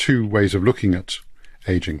got kind of 2 ways of looking at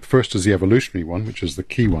aging. First is the evolutionary one, which is the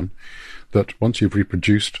key one, that once you've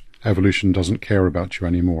reproduced, evolution doesn't care about you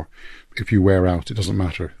anymore. If you wear out, it doesn't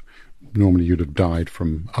matter. Normally you'd have died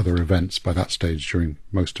from other events by that stage during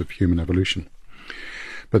most of human evolution.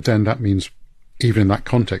 But then that means, even in that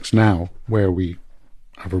context now, where we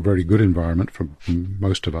have a very good environment for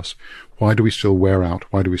most of us, why do we still wear out?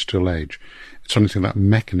 Why do we still age? It's something that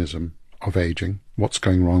mechanism of aging, what's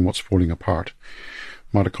going wrong, what's falling apart.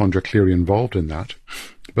 Mitochondria clearly involved in that,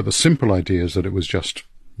 but the simple idea is that it was just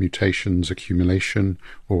mutations, accumulation,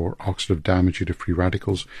 or oxidative damage due to free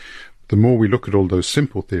radicals. The more we look at all those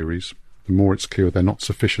simple theories, the more it's clear they're not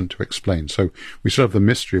sufficient to explain. So we still have the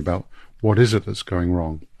mystery about what is it that's going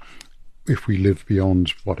wrong. If we live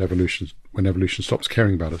beyond when evolution stops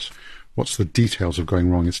caring about us, what's the details of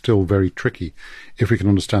going wrong? It's still very tricky. If we can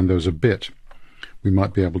understand those a bit, we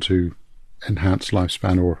might be able to enhance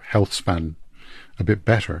lifespan or health span a bit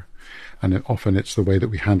better. And often it's the way that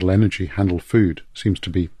we handle energy, handle food, seems to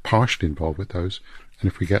be partially involved with those.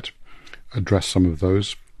 And if we address some of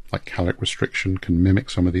those, like caloric restriction can mimic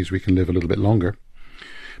some of these, we can live a little bit longer.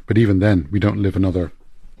 But even then, we don't live another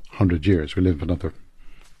 100 years. We live another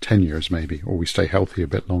 10 years maybe, or we stay healthy a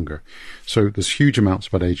bit longer. So there's huge amounts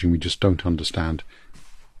about aging we just don't understand.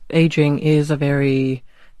 Aging is a very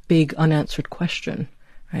big unanswered question.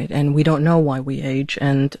 Right, and we don't know why we age.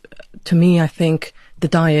 And to me, I think the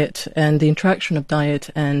diet and the interaction of diet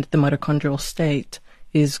and the mitochondrial state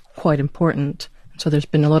is quite important. So there's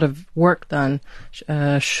been a lot of work done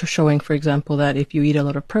showing, for example, that if you eat a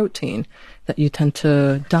lot of protein, that you tend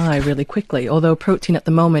to die really quickly. Although protein at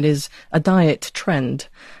the moment is a diet trend,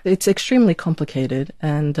 it's extremely complicated,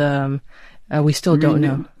 and we still don't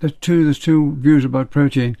know. There's two views about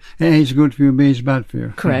protein. A is good for you, B is bad for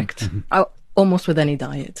you. Correct. Almost with any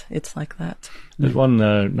diet, it's like that. There's one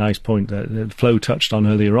nice point that Flo touched on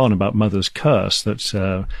earlier on about mother's curse,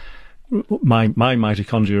 that my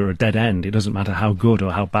mitochondria are a dead end. It doesn't matter how good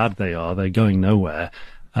or how bad they are, they're going nowhere.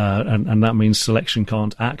 And that means selection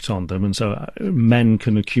can't act on them. And so men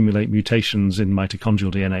can accumulate mutations in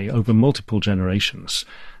mitochondrial DNA over multiple generations.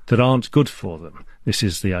 that aren't good for them. This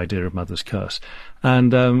is the idea of mother's curse.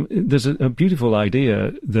 And there's a beautiful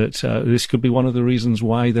idea that this could be one of the reasons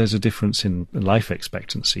why there's a difference in life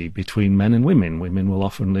expectancy between men and women. Women will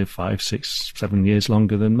often live 5, 6, 7 years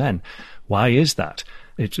longer than men. Why is that?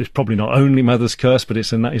 It's probably not only mother's curse, but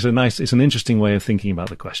it's an interesting way of thinking about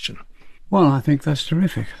the question. Well, I think that's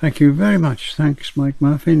terrific. Thank you very much. Thanks, Mike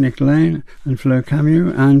Murphy, Nick Lane and Florencia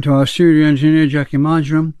Camus, and to our studio engineer, Jackie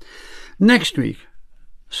Marjoram. Next week,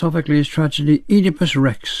 Sophocles' tragedy Oedipus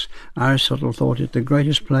Rex. Aristotle thought it the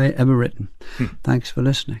greatest play ever written. Thanks for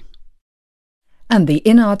listening. And the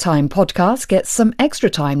In Our Time podcast gets some extra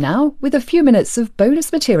time now with a few minutes of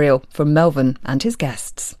bonus material from Melvyn and his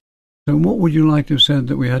guests. So what would you like to have said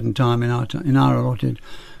that we had in time in our allotted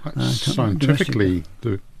scientifically,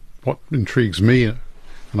 what intrigues me,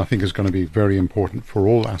 and I think is going to be very important for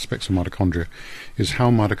all aspects of mitochondria, is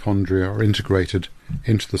how mitochondria are integrated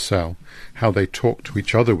into the cell, how they talk to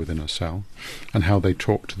each other within a cell, and how they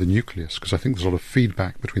talk to the nucleus, because I think there's a lot of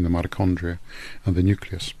feedback between the mitochondria and the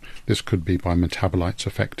nucleus. This could be by metabolites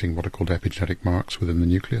affecting what are called epigenetic marks within the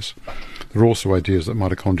nucleus. There are also ideas that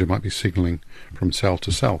mitochondria might be signaling from cell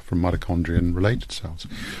to cell, from mitochondria and related cells.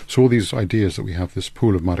 So all these ideas that we have this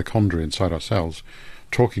pool of mitochondria inside our cells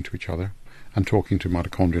talking to each other and talking to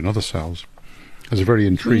mitochondria and other cells is a very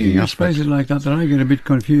intriguing aspect. You phrase it like that I get a bit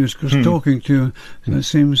confused, because talking to, it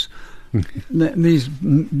seems, these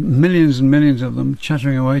millions and millions of them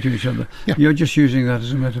chattering away to each other. Yeah. You're just using that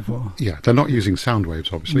as a metaphor. Yeah, they're not using sound waves,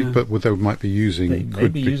 obviously, but what they might be using... They may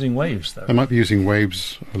be using waves, though. They might be using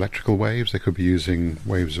waves, electrical waves. They could be using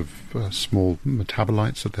waves of small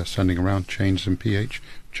metabolites that they're sending around, changes in pH,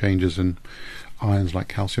 changes in ions like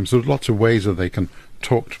calcium. So there's lots of ways that they can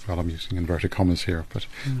talk to, well, I'm using inverted commas here, but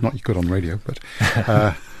not good on radio,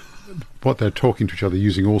 but what they're talking to each other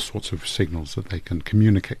using all sorts of signals that they can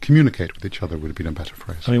communicate with each other would have been a better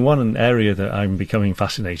phrase. I mean, one area that I'm becoming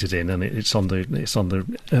fascinated in, and it's on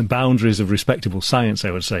the boundaries of respectable science, I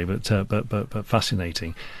would say, but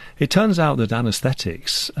fascinating. It turns out that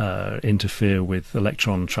anaesthetics interfere with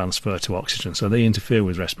electron transfer to oxygen, so they interfere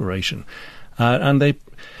with respiration, and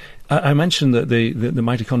I mentioned that the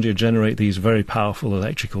mitochondria generate these very powerful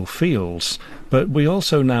electrical fields, but we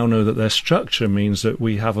also now know that their structure means that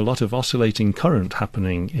we have a lot of oscillating current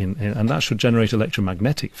happening, and that should generate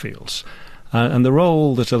electromagnetic fields. And the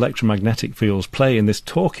role that electromagnetic fields play in this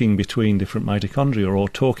talking between different mitochondria or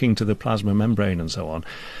talking to the plasma membrane and so on,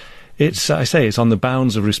 it's on the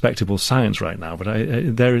bounds of respectable science right now, but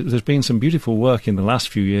there's been some beautiful work in the last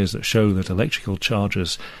few years that show that electrical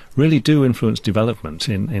charges really do influence development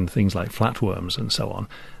in things like flatworms and so on.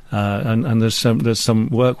 And there's some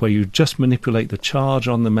work where you just manipulate the charge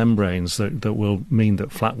on the membranes that will mean that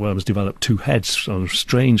flatworms develop two heads, or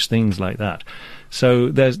strange things like that. So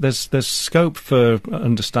there's scope for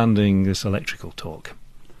understanding this electrical talk.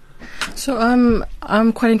 So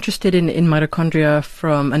I'm quite interested in mitochondria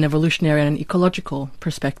from an evolutionary and an ecological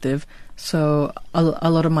perspective. So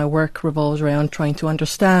a lot of my work revolves around trying to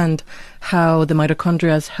understand how the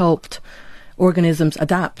mitochondria has helped organisms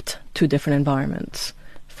adapt to different environments.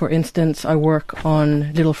 For instance, I work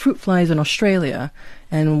on little fruit flies in Australia,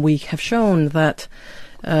 and we have shown that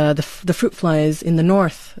the fruit flies in the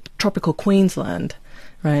north, tropical Queensland,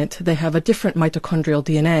 right, they have a different mitochondrial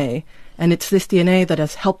DNA. And it's this DNA that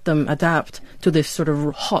has helped them adapt to this sort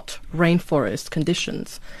of hot rainforest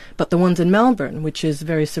conditions. But the ones in Melbourne, which is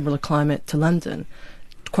very similar climate to London,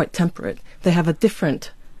 quite temperate, they have a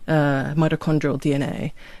different mitochondrial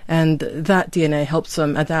DNA. And that DNA helps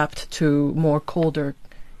them adapt to more colder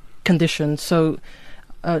conditions. So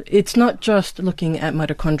it's not just looking at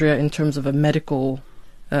mitochondria in terms of a medical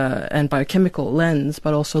and biochemical lens,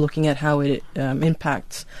 but also looking at how it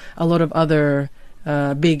impacts a lot of other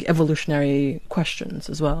big evolutionary questions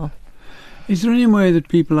as well. Is there any way that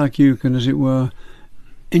people like you can, as it were,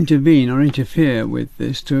 intervene or interfere with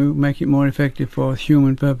this to make it more effective for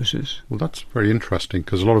human purposes? Well, that's very interesting,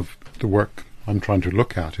 because a lot of the work I'm trying to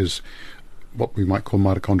look at is what we might call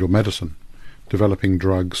mitochondrial medicine, developing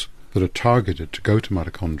drugs that are targeted to go to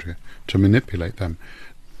mitochondria, to manipulate them.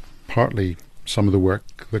 Partly some of the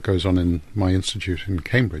work that goes on in my institute in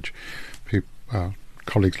Cambridge,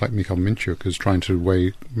 colleagues like Mikhail Minchuk is trying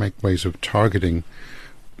to make ways of targeting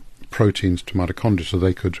proteins to mitochondria so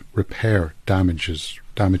they could repair damaged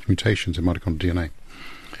mutations in mitochondrial DNA.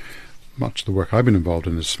 Much of the work I've been involved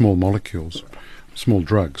in is small molecules, small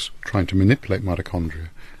drugs, trying to manipulate mitochondria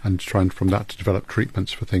and trying from that to develop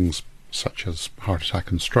treatments for things such as heart attack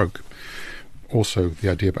and stroke. also the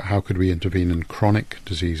idea about how could we intervene in chronic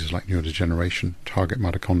diseases like neurodegeneration, target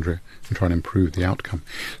mitochondria, and try and improve the outcome.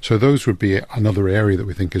 So those would be another area that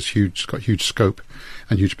we think is huge, got huge scope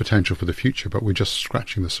and huge potential for the future, but we're just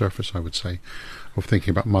scratching the surface, I would say, of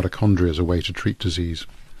thinking about mitochondria as a way to treat disease.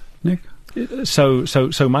 Nick? So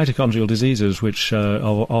mitochondrial diseases, which are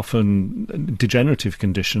often degenerative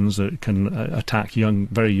conditions that can attack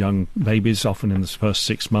very young babies, often in the first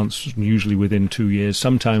 6 months, usually within 2 years.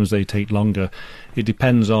 Sometimes they take longer. It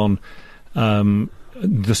depends on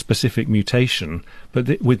the specific mutation.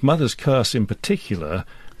 But with mother's curse in particular,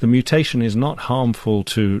 the mutation is not harmful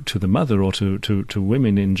to the mother or to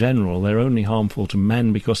women in general. They're only harmful to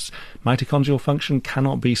men because mitochondrial function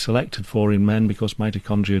cannot be selected for in men because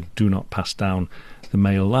mitochondria do not pass down the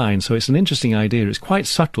male line. So it's an interesting idea. It's quite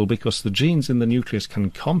subtle because the genes in the nucleus can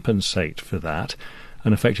compensate for that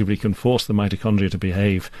and effectively can force the mitochondria to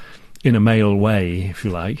behave in a male way, if you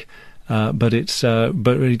like. But it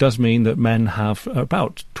does mean that men have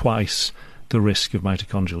about twice the risk of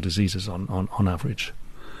mitochondrial diseases on average.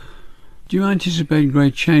 Do you anticipate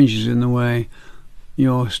great changes in the way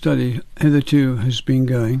your study hitherto has been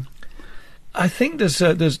going? I think there's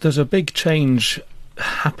a big change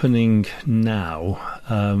happening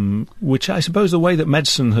now, which I suppose the way that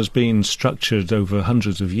medicine has been structured over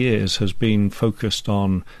hundreds of years has been focused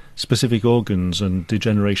on specific organs and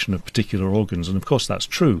degeneration of particular organs, and of course that's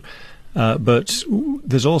true. But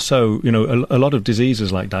there's also, a lot of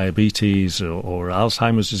diseases like diabetes or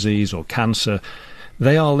Alzheimer's disease or cancer.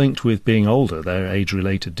 They are linked with being older. They're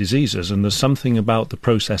age-related diseases, and there's something about the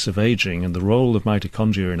process of aging and the role of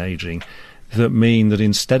mitochondria in aging that mean that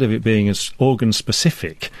instead of it being as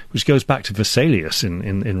organ-specific, which goes back to Vesalius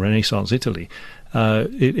in Renaissance Italy,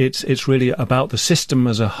 it's really about the system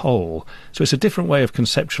as a whole. So it's a different way of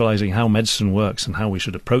conceptualizing how medicine works and how we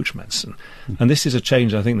should approach medicine. And this is a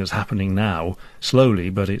change I think that's happening now, slowly,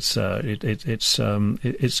 but it's going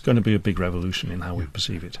to be a big revolution in how we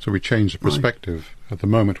perceive it. So we change the perspective. At the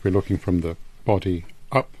moment we're looking from the body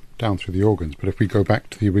up, down through the organs, but if we go back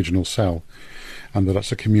to the original cell, and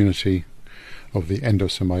that's a community of the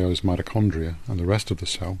endosymbiose mitochondria and the rest of the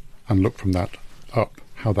cell, and look from that up,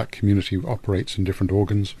 how that community operates in different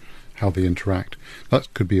organs, how they interact. That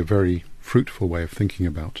could be a very fruitful way of thinking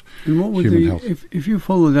about human health. If you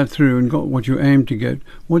follow that through and got what you aim to get,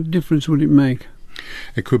 what difference would it make?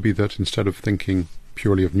 It could be that instead of thinking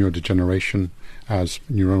purely of neurodegeneration as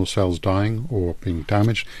neuronal cells dying or being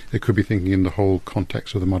damaged, it could be thinking in the whole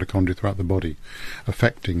context of the mitochondria throughout the body,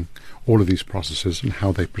 affecting all of these processes and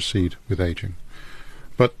how they proceed with aging.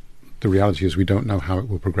 But the reality is we don't know how it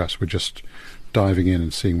will progress. We're just diving in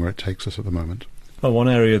and seeing where it takes us at the moment. Well, one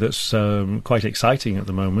area that's quite exciting at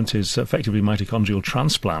the moment is effectively mitochondrial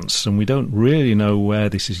transplants, and we don't really know where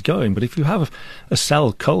this is going. But if you have a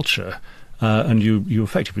cell culture and you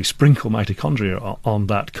effectively sprinkle mitochondria on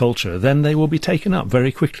that culture, then they will be taken up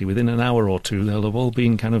very quickly. Within an hour or two, they'll have all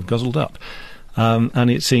been kind of guzzled up. And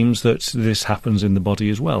it seems that this happens in the body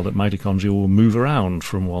as well, that mitochondria will move around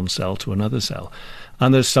from one cell to another cell.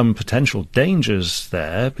 And there's some potential dangers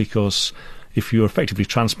there, because if you're effectively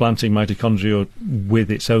transplanting mitochondria with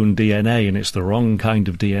its own DNA and it's the wrong kind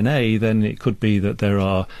of DNA, then it could be that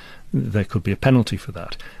there could be a penalty for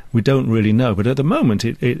that. We don't really know, but at the moment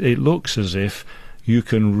it looks as if you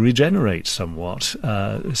can regenerate somewhat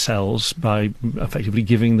cells by effectively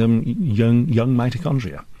giving them young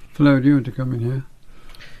mitochondria. Flo, do you want to come in here?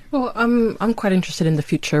 Well, I'm quite interested in the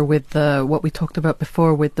future with what we talked about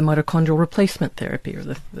before with the mitochondrial replacement therapy, or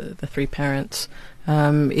the three parents.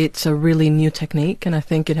 It's a really new technique, and I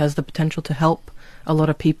think it has the potential to help a lot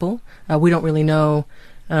of people. We don't really know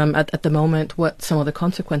at the moment what some of the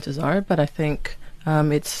consequences are, but I think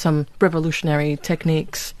it's some revolutionary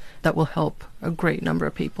techniques that will help a great number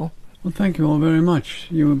of people. Well, thank you all very much.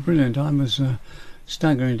 You were brilliant. I was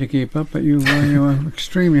staggering to keep up, but you were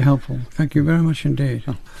extremely helpful. Thank you very much indeed.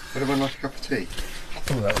 Would everyone like a cup of tea?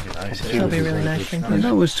 Oh, that would be nice. That'll be really nice, thank you.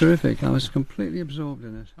 That was terrific. I was completely absorbed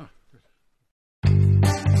in it.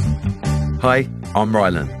 Hi, I'm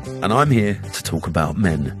Rylan, and I'm here to talk about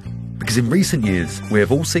men. Because in recent years, we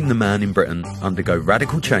have all seen the man in Britain undergo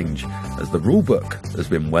radical change as the rule book has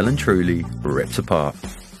been well and truly ripped apart.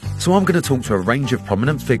 So I'm going to talk to a range of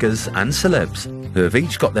prominent figures and celebs who have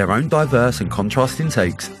each got their own diverse and contrasting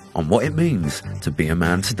takes on what it means to be a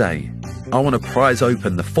man today. I want to prise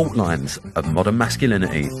open the fault lines of modern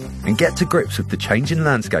masculinity and get to grips with the changing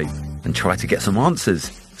landscape and try to get some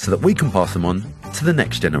answers so that we can pass them on to the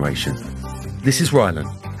next generation. This is Rylan,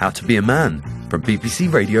 How to Be a Man, from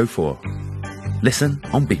BBC Radio 4. Listen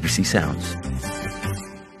on BBC Sounds.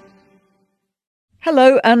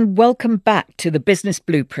 Hello and welcome back to the Business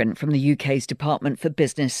Blueprint from the UK's Department for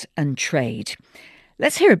Business and Trade.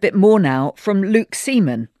 Let's hear a bit more now from Luke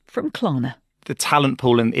Seaman from Klarna. The talent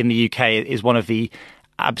pool in the UK is one of the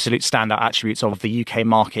absolute standout attributes of the UK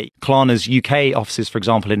market. Klarna's UK offices, for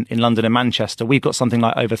example, in London and Manchester, we've got something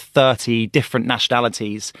like over 30 different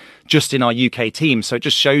nationalities just in our UK team. So it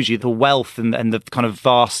just shows you the wealth and the kind of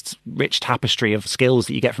vast, rich tapestry of skills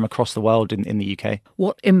that you get from across the world in the UK.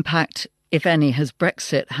 What impact, if any, has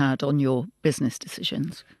Brexit had on your business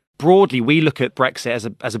decisions? Broadly, we look at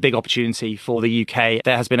Brexit as a big opportunity for the UK.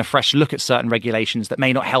 There has been a fresh look at certain regulations that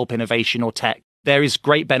may not help innovation or tech. There is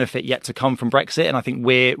great benefit yet to come from Brexit, and I think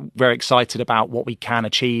we're very excited about what we can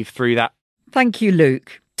achieve through that. Thank you,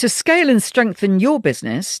 Luke. To scale and strengthen your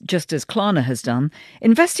business, just as Klarna has done,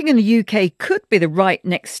 investing in the UK could be the right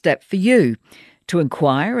next step for you. To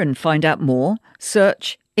inquire and find out more,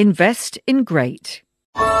 search Invest in Great.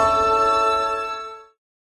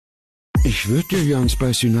 Ich würde dir ja ein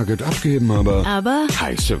Spicy Nugget abgeben, aber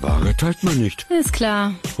heiße Ware teilt man nicht. Ist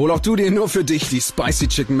klar. Hol auch du dir nur für dich die Spicy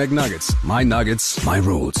Chicken McNuggets. My Nuggets, my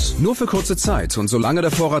Rules. Nur für kurze Zeit und solange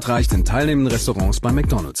der Vorrat reicht in teilnehmenden Restaurants bei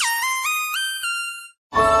McDonald's.